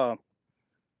that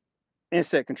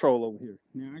insect control over here.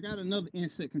 Now I got another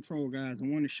insect control, guys. I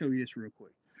want to show you this real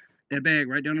quick. That bag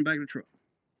right down the back of the truck.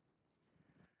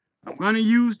 I'm going to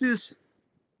use this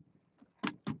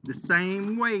the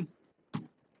same way.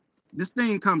 This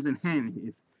thing comes in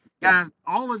handy. Guys,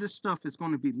 all of this stuff is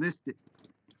going to be listed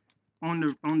on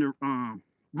the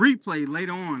replay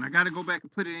later on. I got to go back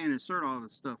and put it in, insert all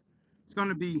this stuff. It's going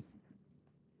to be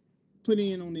put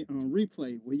in on the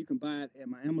replay where you can buy it at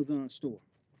my Amazon store.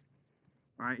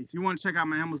 All right, if you want to check out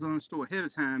my Amazon store ahead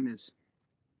of time, it's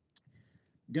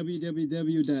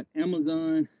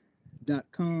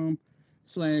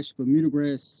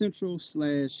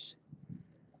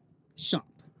www.amazon.com/BermudaGrassCentral/shop.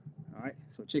 All right,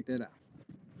 so check that out.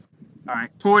 All right,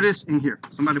 pour this in here.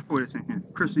 Somebody pour this in here.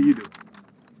 Crystal, you do it.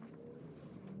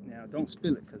 Now, don't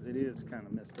spill it because it is kind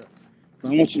of messed up.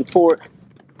 But I want you to pour it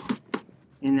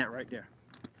in that right there.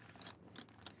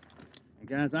 And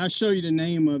guys, I'll show you the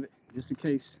name of it just in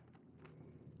case,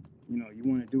 you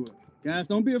want to do it. Guys,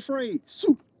 don't be afraid.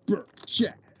 Super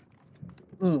chat.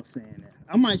 Love saying that.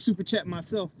 I might super chat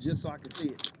myself just so I can see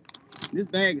it. This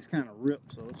bag is kind of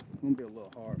ripped, so it's going to be a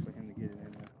little hard for him to get it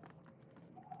in there.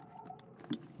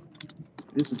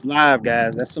 This is live,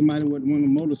 guys. That's somebody with one of the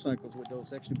motorcycles with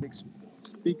those extra big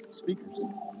speakers.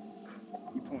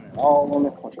 You pointing all on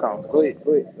it. What you call it? Go ahead.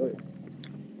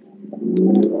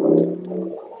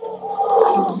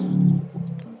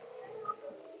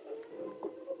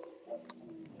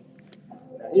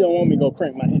 Now He don't want me to go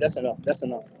crank my. That's enough. That's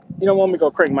enough. He don't want me to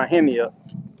go crank my Hemi up.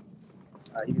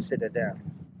 All right, you can sit that down.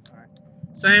 All right.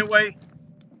 Same way.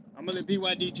 I'm gonna let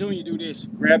BYD Junior do this.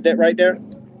 Grab that right there.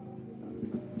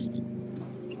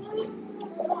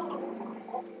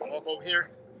 Walk over here.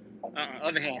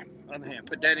 Other hand. Other hand.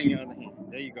 Put that in your other hand.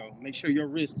 There you go. Make sure your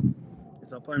wrist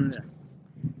is up under there.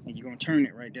 And you're gonna turn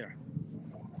it right there.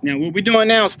 Now what we're doing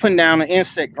now is putting down an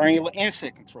granular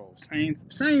insect control.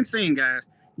 Same thing, guys.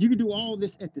 You can do all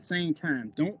this at the same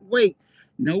time. Don't wait.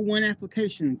 No one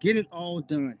application. Get it all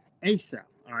done ASAP.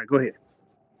 All right, go ahead.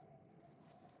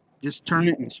 Just turn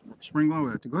it and spring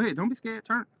over it. Go ahead. Don't be scared.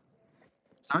 Turn.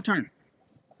 Start turning.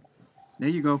 There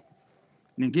you go.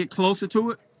 And then get closer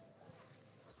to it.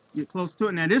 Get close to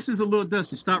it. Now this is a little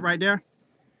dusty. Stop right there.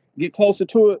 Get closer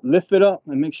to it. Lift it up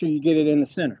and make sure you get it in the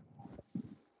center.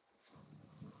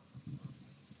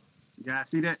 You guys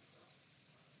see that?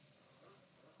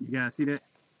 You guys see that?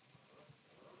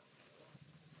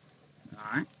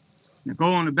 All right. Now go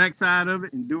on the back side of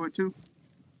it and do it too.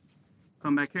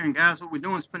 Come back here, and guys, what we're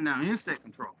doing is putting down insect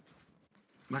control.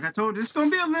 Like I told you, it's gonna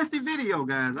be a lengthy video,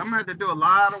 guys. I'm gonna have to do a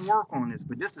lot of work on this,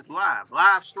 but this is live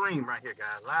stream right here,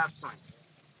 guys, live stream.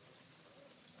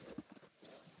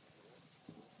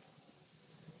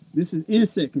 This is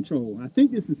insect control. I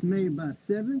think this is made by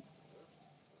 7.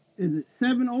 Is it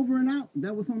 7 over and out? Is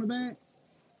that what's on the bag?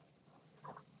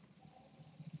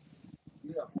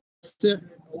 Yeah.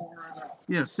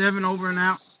 Yeah, 7 over and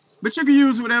out. But you can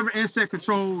use whatever insect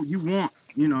control you want.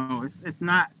 You know, it's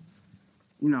not.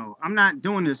 You know, I'm not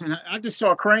doing this, and I just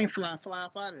saw a crane fly up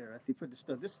out of there after he put this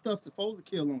stuff. This stuff's supposed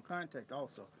to kill on contact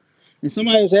also. And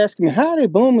somebody was asking me, how are they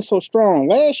blooming so strong?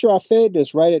 Last year I fed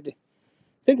this right at the,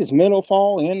 I think it's middle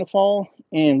fall, end of fall,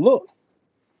 and look,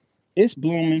 it's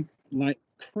blooming like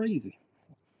crazy.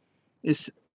 It's.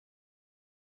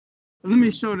 Let me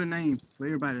show the name for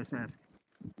everybody that's asking.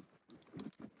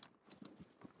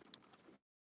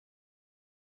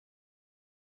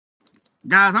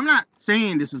 Guys, I'm not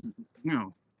saying this is, you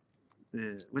know,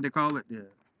 the what they call it, the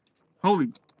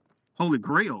holy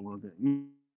grail of it. You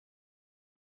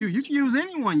can use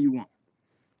any one you want.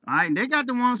 All right, they got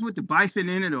the ones with the bifid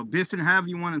in it or biffin, however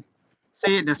you want to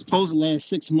say it, that's supposed to last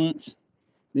 6 months.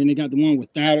 Then they got the one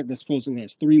without it that's supposed to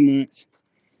last 3 months.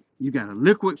 You got a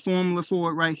liquid formula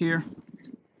for it right here.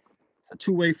 It's a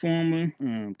 2-way formula.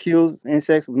 Kills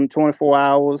insects within 24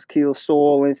 hours, kills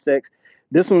soil insects.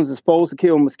 This one's supposed to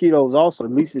kill mosquitoes also.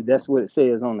 At least that's what it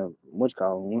says on the what's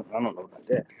called. I don't know about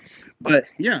that. But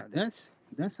yeah, that's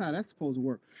how that's supposed to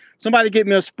work. Somebody get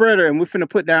me a spreader and we're finna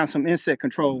put down some insect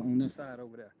control on that side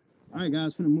over there. All right,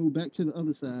 guys, finna move back to the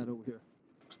other side over here.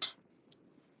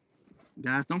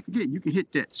 Guys, don't forget, you can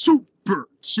hit that super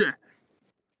chat.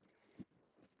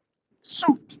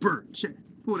 Super chat.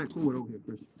 Pull that cord over here,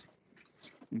 Chris.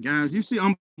 And guys, you see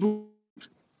I'm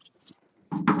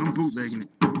bootlegging it.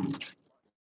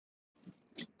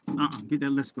 Get that,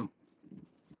 let's go.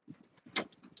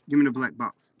 Give me the black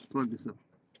box. Plug this up.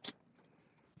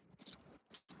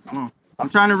 Come on. I'm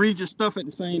trying to read your stuff at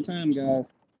the same time,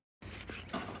 guys.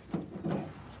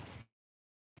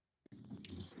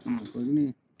 Come on, plug it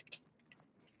in.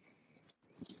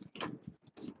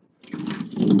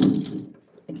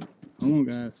 Hold on,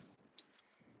 guys.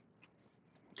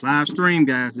 Live stream,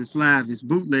 guys. It's live. It's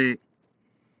bootleg.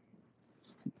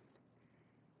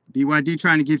 BYD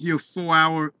trying to give you a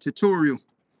 4-hour tutorial.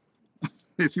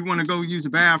 If you want to go use the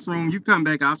bathroom, you come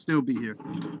back. I'll still be here.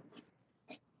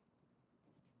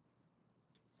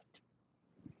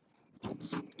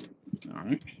 All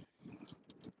right.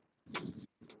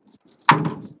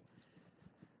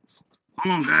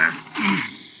 Hold on, guys.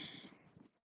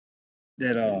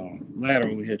 That ladder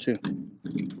over here too.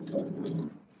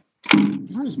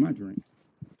 Where's my drink?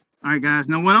 All right, guys.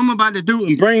 Now what I'm about to do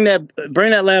and bring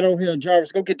that ladder over here,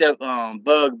 Jarvis. Go get that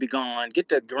bug be gone. Get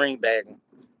that green bag.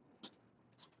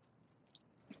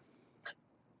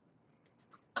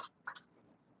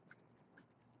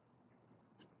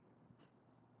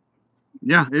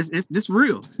 Yeah, it's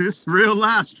real. It's real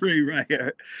live stream right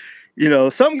here. You know,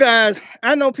 some guys,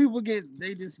 I know people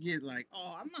they just get like,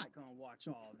 oh, I'm not gonna watch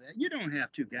all that. You don't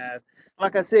have to, guys.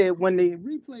 Like I said, when the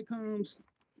replay comes,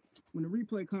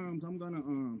 I'm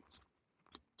gonna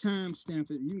time stamp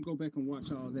it. You can go back and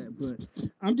watch all that. But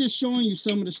I'm just showing you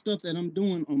some of the stuff that I'm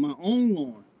doing on my own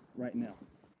lawn right now.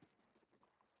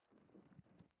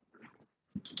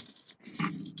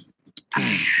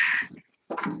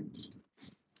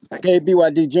 I gave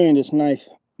BYD Junior this knife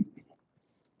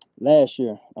last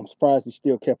year. I'm surprised he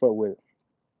still kept up with it.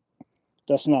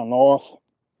 That's not an off.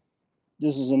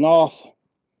 This is an off.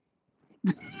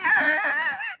 Y'all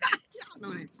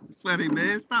know that's funny,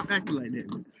 man. Stop acting like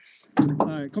that. All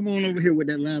right, come on over here with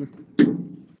that ladder.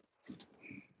 You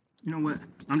know what?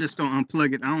 I'm just gonna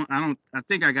unplug it. I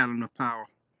think I got enough power.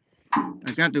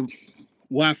 I got the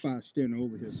Wi-Fi extender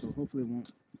over here, so hopefully it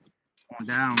won't go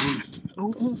down.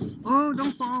 Oh,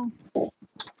 don't fall.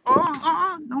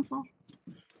 Don't fall.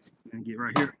 And get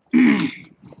right here.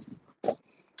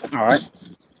 All right.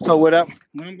 So what I'm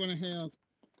gonna have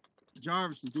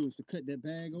Jarvis to do is to cut that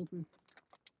bag open.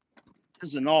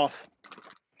 There's an off.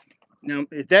 Now,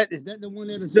 is that the one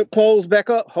that'll zip close back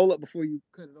up? Hold up before you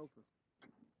cut it open.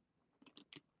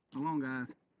 Hold on,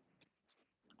 guys.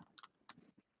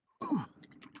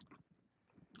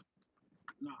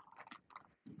 No.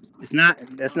 It's not.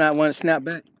 That's not one to snap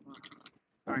back.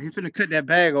 All right, he's finna cut that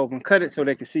bag open. Cut it so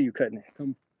they can see you cutting it.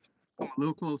 Come a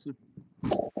little closer.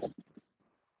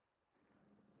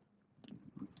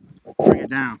 Bring it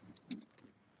down.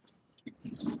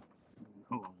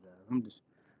 Hold on, guys.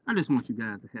 I just want you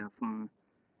guys to have fun.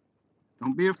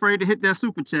 Don't be afraid to hit that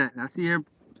super chat. I see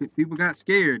people got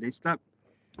scared. They stopped.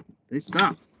 It's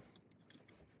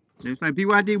like,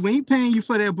 BYD, we ain't paying you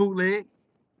for that bootleg.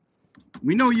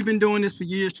 We know you've been doing this for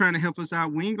years trying to help us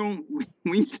out. We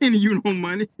ain't sending you no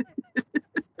money.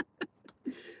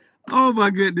 Oh my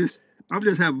goodness. I'm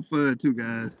just having fun too,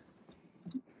 guys.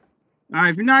 All right,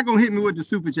 if you're not gonna hit me with the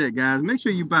super chat, guys, make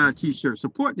sure you buy a t-shirt.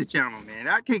 Support the channel, man.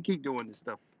 I can't keep doing this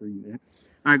stuff for you, man.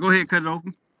 All right, go ahead, cut it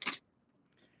open.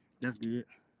 That's good.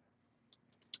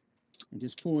 And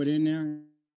just pour it in there.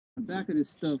 The back of this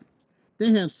stuff,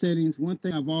 they have settings. One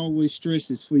thing I've always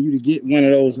stressed is for you to get one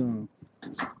of those.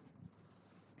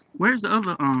 Where's the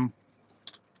other?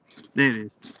 There it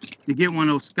is. To get one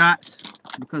of those Scots,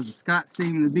 because the Scots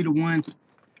seem to be the one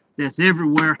that's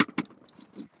everywhere.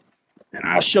 And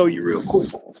I'll show you real quick.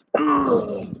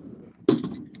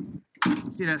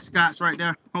 See that Scots right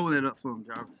there? Hold that up for him,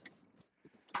 Jarvis.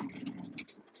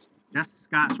 That's the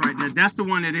Scots right there. That's the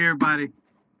one that everybody.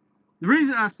 The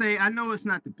reason I say, I know it's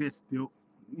not the best built.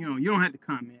 You know, you don't have to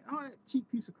comment. Oh, that cheap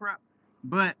piece of crap.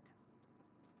 But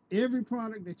every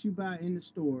product that you buy in the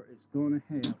store is going to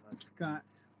have a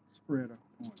Scots spreader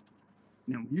on it.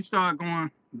 Now, when you start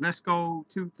going, let's go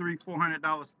 $200, $300,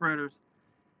 $400 spreaders,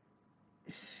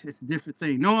 it's a different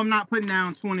thing. No, I'm not putting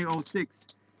down 2006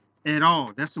 at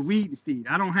all. That's a weed feed.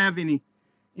 I don't have any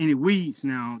weeds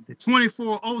now. The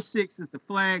 2406 is the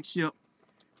flagship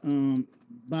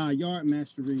by Yard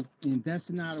Mastery, and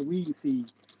that's not a weed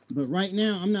feed. But right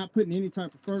now, I'm not putting any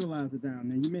type of fertilizer down.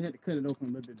 Now, you may have to cut it open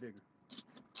a little bit bigger.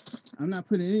 I'm not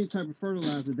putting any type of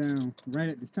fertilizer down right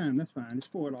at this time. That's fine.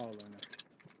 Just pour it all on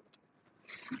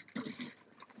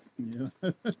there.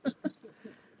 Yeah.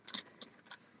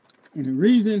 And the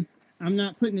reason I'm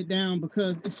not putting it down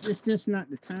because it's just not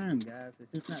the time, guys.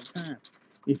 It's just not the time.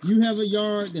 If you have a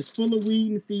yard that's full of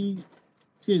weed and feed,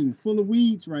 full of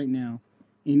weeds right now,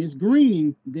 and it's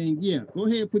greening, then yeah, go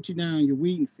ahead and put you down your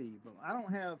weed and feed. But I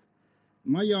don't have,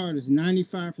 my yard is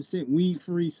 95% weed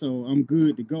free, so I'm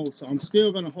good to go. So I'm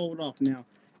still gonna hold off now.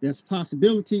 There's a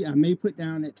possibility I may put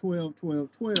down that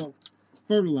 12-12-12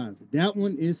 fertilizer. That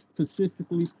one is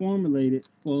specifically formulated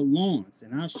for lawns,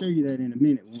 and I'll show you that in a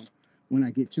minute when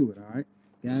I get to it. All right,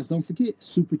 guys, don't forget,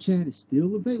 super chat is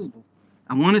still available.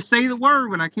 I want to say the word,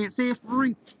 but I can't say it for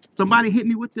free. Somebody hit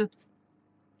me with the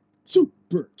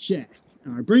super chat.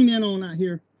 All right, bring that on out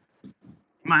here.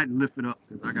 Might lift it up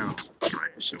because I got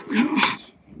trash over here.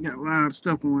 Got a lot of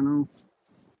stuff going on.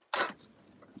 All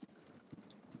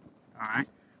right,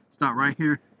 start right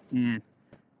here, and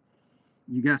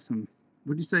you got some.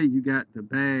 What do you say? You got the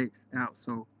bags out.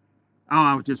 So,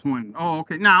 I was just wondering. Oh,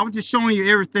 okay. Now I was just showing you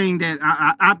everything that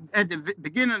I at the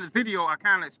beginning of the video. I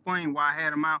kind of explained why I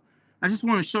had them out. I just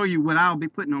want to show you what I'll be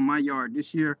putting on my yard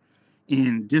this year,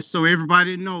 and just so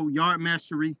everybody know, Yard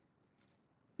Mastery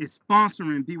is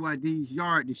sponsoring BYD's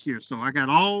yard this year. So I got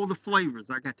all the flavors.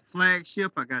 I got the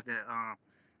flagship. I got the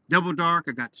double dark.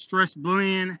 I got the stress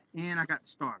blend, and I got the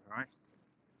starter. All right.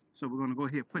 So we're gonna go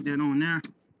ahead and put that on there.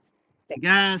 And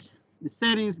guys, the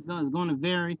settings is going to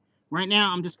vary. Right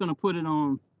now, I'm just going to put it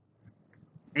on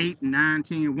 8, 9,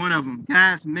 10, one of them.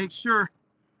 Guys, make sure,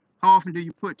 how often do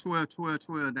you put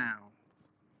 12-12-12 down?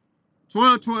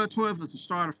 12-12-12 is the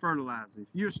starter fertilizer. If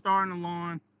you're starting a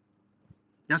lawn,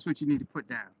 that's what you need to put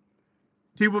down.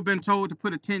 People have been told to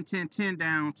put a 10-10-10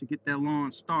 down to get that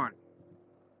lawn started.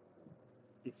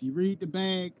 If you read the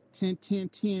bag,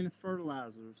 10-10-10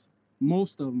 fertilizers,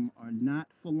 most of them are not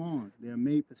for lawns. They're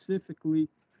made specifically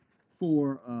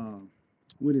for,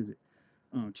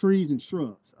 trees and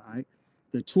shrubs, all right?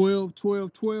 The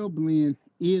 12-12-12 blend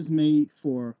is made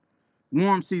for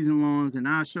warm season lawns, and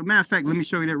I'll show, matter of fact, let me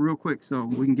show you that real quick so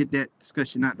we can get that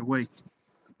discussion out the way.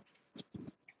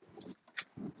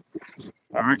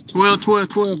 All right, 12, 12,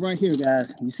 12 right here,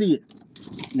 guys. You see it?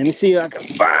 Let me see if I can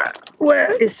find where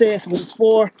it says what it's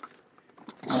for.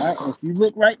 All right, if you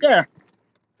look right there,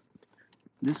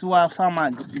 this is why I'm talking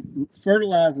about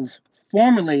fertilizers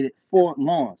formulated for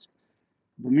lawns.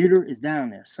 Bermuda is down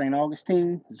there. St.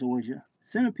 Augustine, Georgia,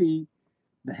 Centipede,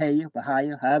 Bahia,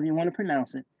 however you want to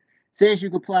pronounce it. Says you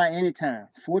can apply anytime,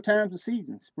 4 times a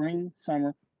season: spring,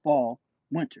 summer, fall,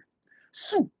 winter.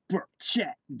 Super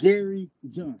chat, Gary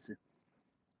Johnson.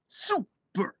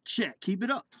 Super chat, keep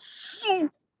it up.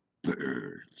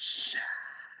 Super chat.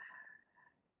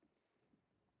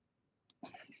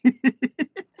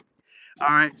 All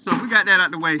right, so we got that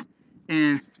out the way.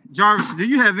 And Jarvis, do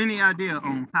you have any idea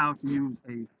on how to use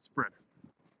a spreader?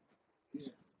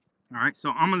 Yes. All right, so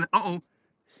I'm gonna.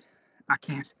 I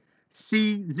can't.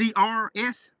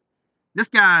 CZRS. This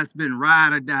guy's been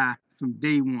ride or die from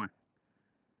day one.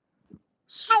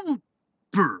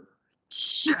 Super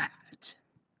chat.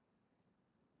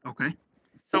 Okay.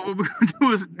 So what we're gonna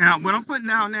do is now what I'm putting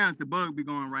down now is the bug be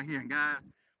going right here. And guys,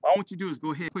 what I want you to do is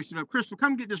go ahead and push it up. Crystal,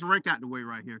 come get this rake out the way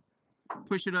right here.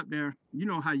 Push it up there. You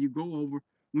know how you go over.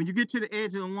 When you get to the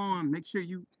edge of the lawn, make sure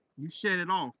you shed it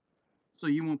off so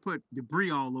you won't put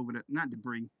debris all over the, not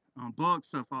debris, bug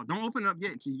stuff off. Don't open it up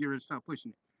yet until you get ready to start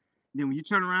pushing it. Then when you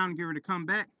turn around and get ready to come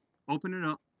back, open it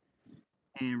up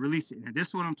and release it. Now this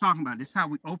is what I'm talking about. This is how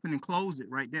we open and close it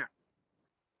right there.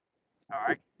 All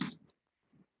right.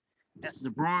 This is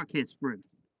a broadhead spreader.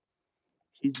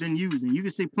 She's been using. You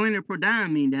can see plenty of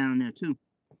prodiamine down there too.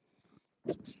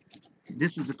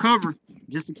 This is a cover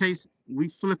just in case we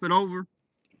flip it over.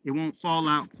 It won't fall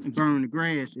out and burn the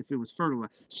grass if it was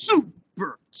fertilized.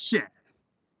 Super chat.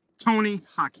 Tony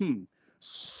Hakeem.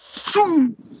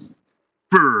 Super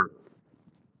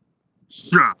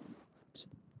chat.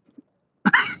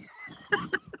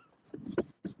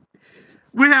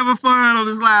 We having fun on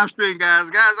this live stream, guys.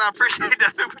 Guys, I appreciate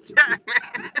that super chat,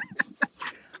 man.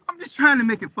 I'm just trying to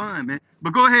make it fun, man.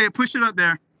 But go ahead, push it up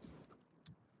there.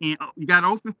 And you got it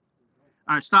open?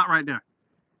 All right, stop right there.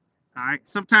 All right.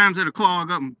 Sometimes it'll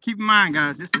clog up. And keep in mind,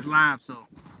 guys, this is live, so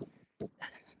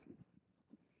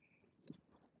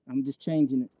I'm just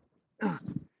changing it. All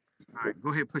right, go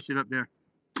ahead, push it up there.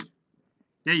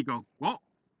 There you go. Walk.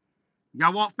 You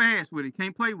gotta walk fast with it.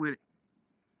 Can't play with it.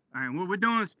 All right, what we're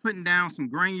doing is putting down some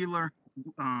granular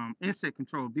insect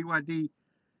control. BYD,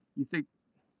 you think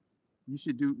you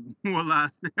should do more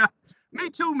live there? Me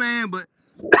too, man. But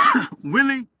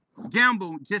Willie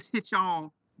Gamble just hit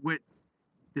y'all with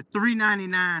the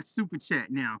 $3.99 super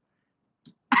chat now.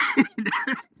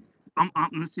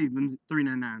 Let's see,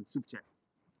 $3.99 super chat.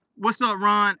 What's up,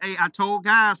 Ron? Hey, I told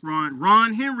guys,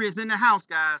 Ron Henry is in the house,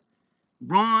 guys.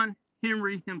 Ron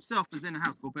Henry himself is in the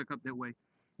house. Go back up that way.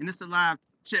 And it's a live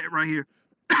chat right here.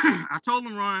 I told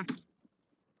him, Ron,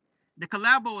 the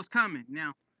collabo is coming.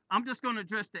 Now, I'm just going to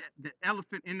address the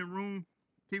elephant in the room.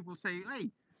 People say, hey,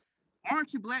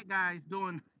 aren't you black guys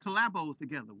doing collabos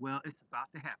together? Well, it's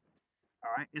about to happen.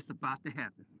 All right, it's about to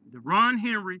happen. The Ron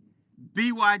Henry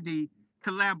BYD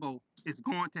collabo is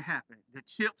going to happen. The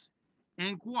chips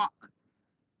and guac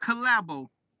collabo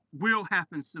will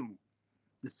happen soon.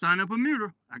 The son of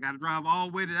Bermuda, I got to drive all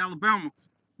the way to Alabama.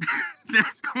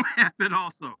 That's going to happen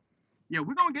also. Yeah,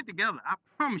 we're going to get together. I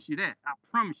promise you that. I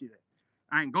promise you that.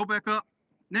 All right, go back up.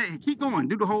 Now, keep going.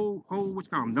 Do the whole what's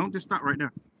called. Don't just stop right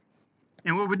there.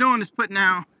 And what we're doing is putting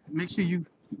now, make sure you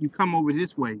come over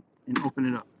this way and open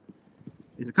it up.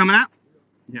 Is it coming out?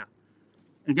 Yeah.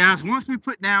 And guys, once we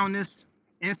put down this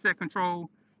insect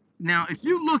control, now if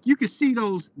you look, you can see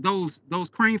those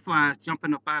crane flies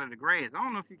jumping up out of the grass. I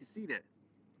don't know if you can see that.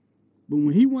 But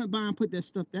when he went by and put that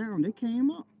stuff down, they came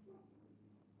up.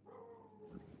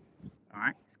 All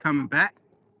right, it's coming back.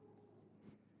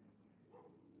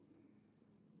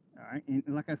 All right, and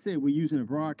like I said, we're using a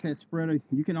broadcast spreader.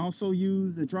 You can also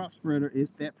use a drop spreader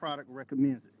if that product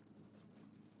recommends it.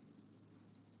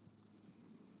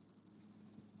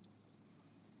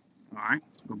 All right,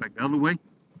 go back the other way.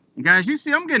 And guys, you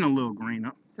see I'm getting a little green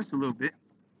up, just a little bit.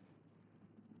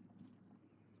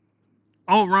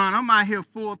 Oh, Ron, I'm out here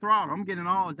full throttle. I'm getting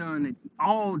all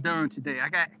done today. I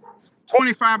got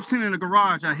 25% in the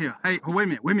garage out here. Hey, wait a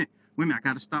minute. I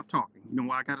got to stop talking. You know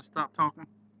why I got to stop talking?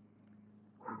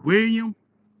 William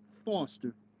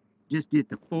Foster just did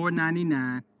the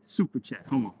 $4.99 super chat.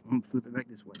 Hold on, I'm going to flip it back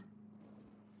this way.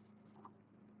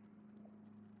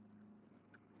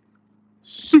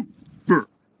 Super.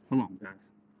 Hold on,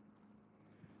 guys.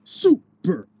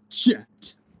 Super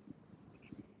chat.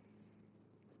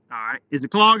 All right, is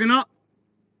it clogging up?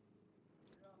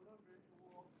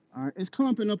 All right, it's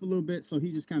clumping up a little bit, so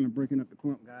he's just kind of breaking up the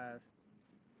clump, guys.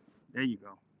 There you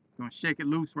go. Gonna shake it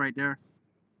loose right there.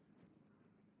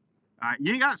 All right,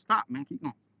 you ain't got to stop, man. Keep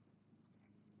going.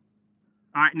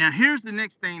 All right, now here's the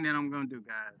next thing that I'm going to do,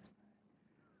 guys.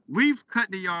 We've cut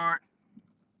the yard.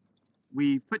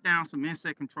 We've put down some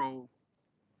insect control.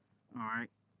 All right.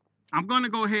 I'm going to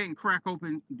go ahead and crack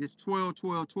open this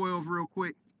 12-12-12 real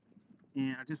quick.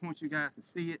 And I just want you guys to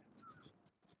see it.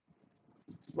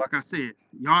 Like I said,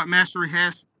 Yard Mastery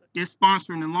is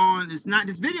sponsoring the lawn. It's not,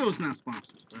 this video is not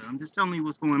sponsored. I'm just telling you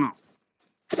what's going on.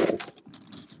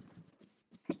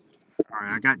 All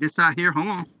right, I got this out here. Hold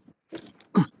on.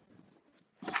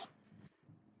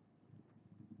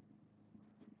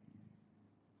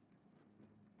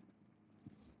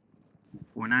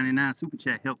 $4.99 super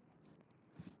chat help.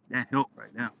 That helped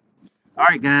right now. All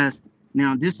right, guys.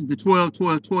 Now this is the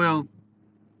 12-12-12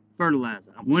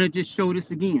 fertilizer. I want to just show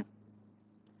this again.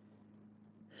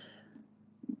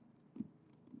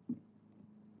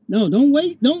 No, don't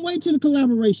wait. Don't wait till the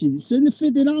collaboration. Send the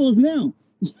 $50 now.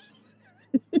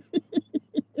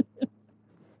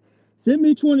 Send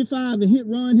me 25 and hit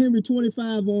Ron Henry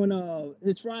 25 on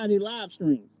his Friday live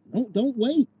stream. Don't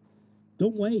wait.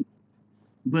 Don't wait.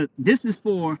 But this is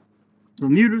for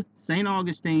Bermuda, St.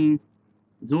 Augustine,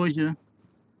 Georgia,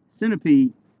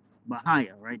 Centipede,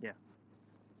 Bahia, right there.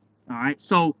 All right.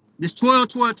 So this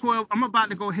 12-12-12, I'm about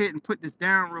to go ahead and put this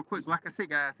down real quick. Like I said,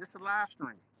 guys, it's a live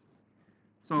stream.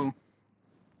 So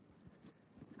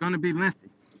it's going to be lengthy.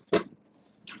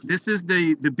 This is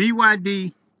the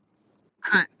BYD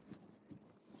cut.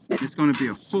 It's going to be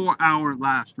a 4-hour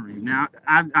live stream. Now,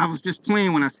 I was just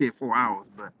playing when I said 4 hours,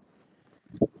 but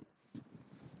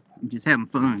I'm just having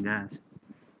fun, guys.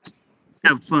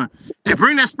 Having fun. Hey,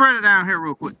 bring that spreader down here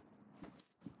real quick.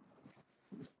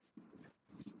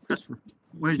 Christopher,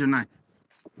 where's your knife?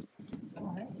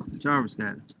 Jarvis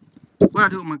got it. What do I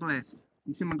do with my glasses?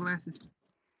 You see my glasses?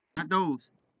 Not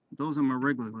those. Those are my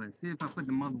regular glasses. See if I put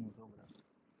the other ones over there.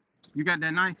 You got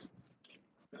that knife?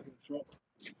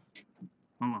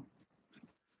 Hold on.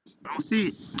 I don't see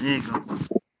it. There you go.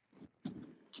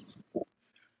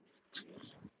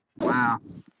 Wow.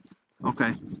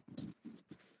 Okay.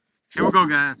 Here we go,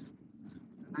 guys.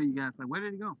 I know you guys like, where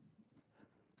did he go? All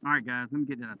right, guys, let me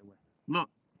get that out of the way. Look.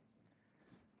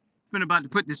 I'm about to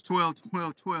put this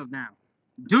 12-12-12 down.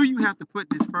 Do you have to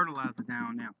put this fertilizer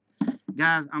down now?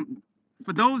 Guys,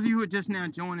 for those of you who are just now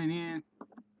joining in,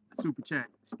 super chat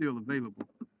is still available.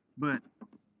 But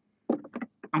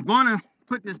I'm going to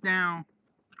put this down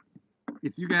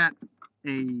if you got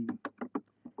a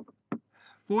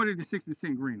 40 to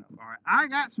 60% green up. All right, I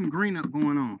got some green up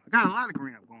going on. I got a lot of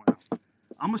green up going on.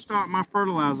 I'm gonna start my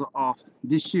fertilizer off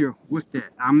this year with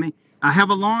that. I have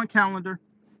a lawn calendar.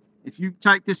 If you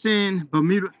type this in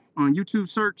Bermuda on YouTube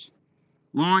search,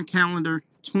 lawn calendar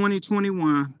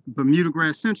 2021 Bermuda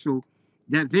Grass Central,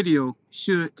 that video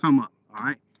should come up. All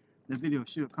right, that video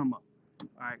should come up. All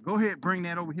right, go ahead, bring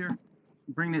that over here.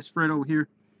 Bring that spread over here.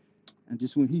 And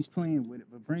just when he's playing with it,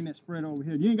 but bring that spread over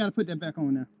here. You ain't got to put that back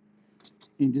on now.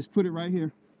 And just put it right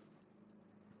here.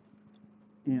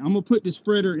 And I'm going to put the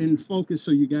spreader in focus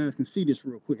so you guys can see this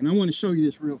real quick. And I want to show you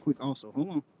this real quick also. Hold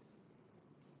on.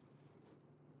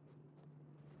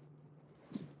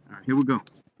 All right, here we go.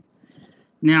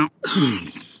 Now,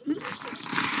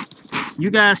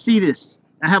 you guys see this.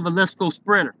 I have a Let's Go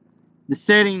spreader. The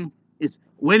settings is,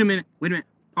 wait a minute,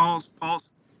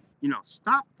 pause. You know,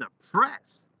 stop the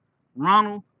press.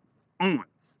 Ronald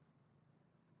Owens.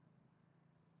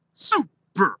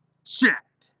 Super chat.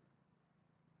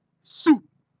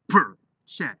 Super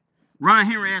chat. Ron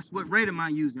Henry asked, what rate am I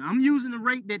using? I'm using the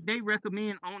rate that they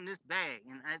recommend on this bag.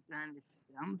 And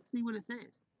I'm going to see what it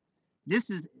says. This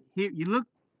is, here, you look,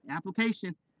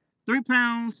 application, 3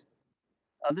 pounds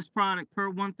of this product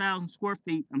per 1,000 square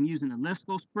feet. I'm using a Let's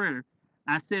Go spreader.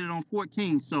 I set it on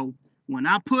 14. So when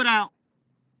I put out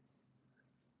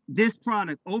this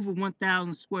product over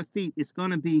 1,000 square feet, it's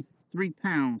going to be 3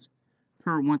 pounds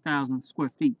per 1,000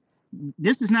 square feet.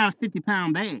 This is not a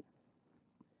 50-pound bag.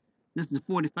 This is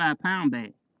a 45-pound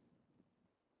bag.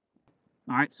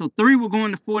 All right, so 3 will go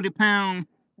into 40-pound,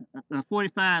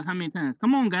 45 how many times?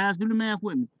 Come on, guys, do the math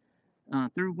with me.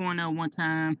 3 will go in there 1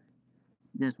 time.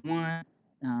 That's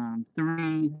 1,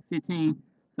 3, 15,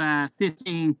 5,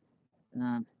 15.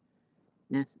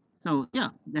 So, yeah,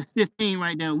 that's 15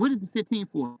 right there. What is the 15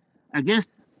 for? I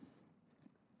guess,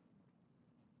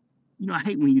 you know, I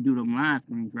hate when you do them live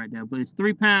streams right there, but it's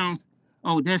 3 pounds.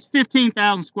 Oh, that's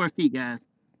 15,000 square feet, guys.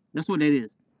 That's what that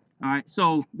is. All right,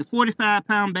 so the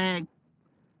 45-pound bag,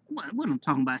 what I'm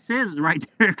talking about, says it right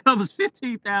there. It covers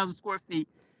 15,000 square feet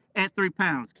at 3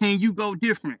 pounds. Can you go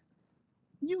different?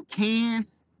 You can,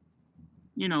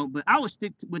 you know, but I would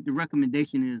stick with the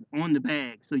recommendation is on the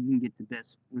bag so you can get the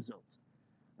best results.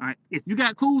 All right, if you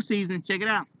got cool season, check it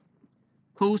out.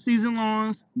 Cool season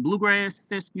lawns, bluegrass,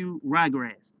 fescue,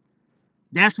 ryegrass.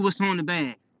 That's what's on the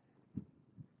bag.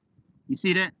 You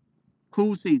see that?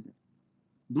 Cool season,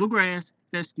 bluegrass,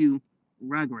 fescue,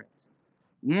 ryegrass.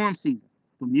 Warm season,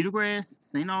 Bermuda grass,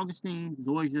 St. Augustine,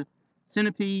 zoysia,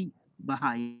 centipede,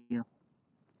 bahia.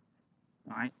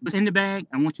 All right, what's in the bag?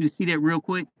 I want you to see that real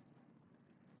quick.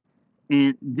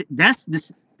 And that's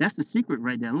the secret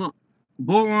right there. Look,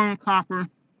 boron, copper,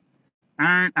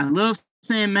 iron. I love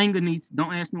saying manganese.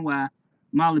 Don't ask me why.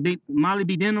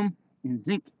 Molybdenum and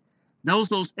zinc.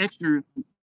 Those extra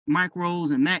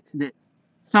micros and max that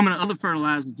some of the other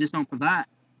fertilizers just don't provide.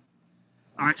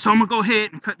 All right, so I'm gonna go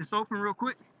ahead and cut this open real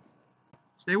quick.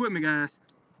 Stay with me, guys.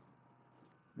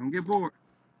 Don't get bored.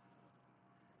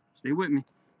 Stay with me.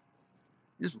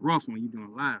 It's rough when you're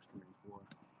doing live streams, boy.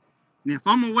 Now, if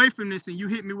I'm away from this and you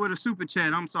hit me with a super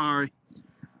chat, I'm sorry.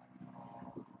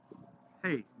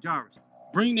 Hey, Jarvis,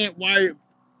 bring that wire,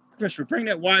 Christopher, bring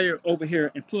that wire over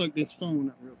here and plug this phone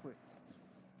up real quick.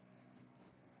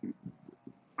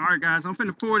 All right, guys, I'm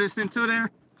finna pour this into there.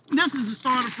 This is the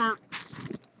starter for.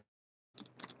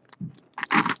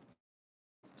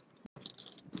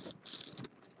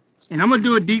 And I'm gonna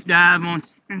do a deep dive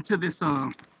into this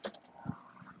Yard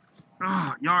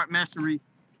Mastery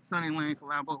Sunny Lane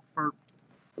Collabo Fert.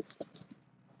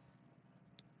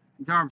 Jarvis,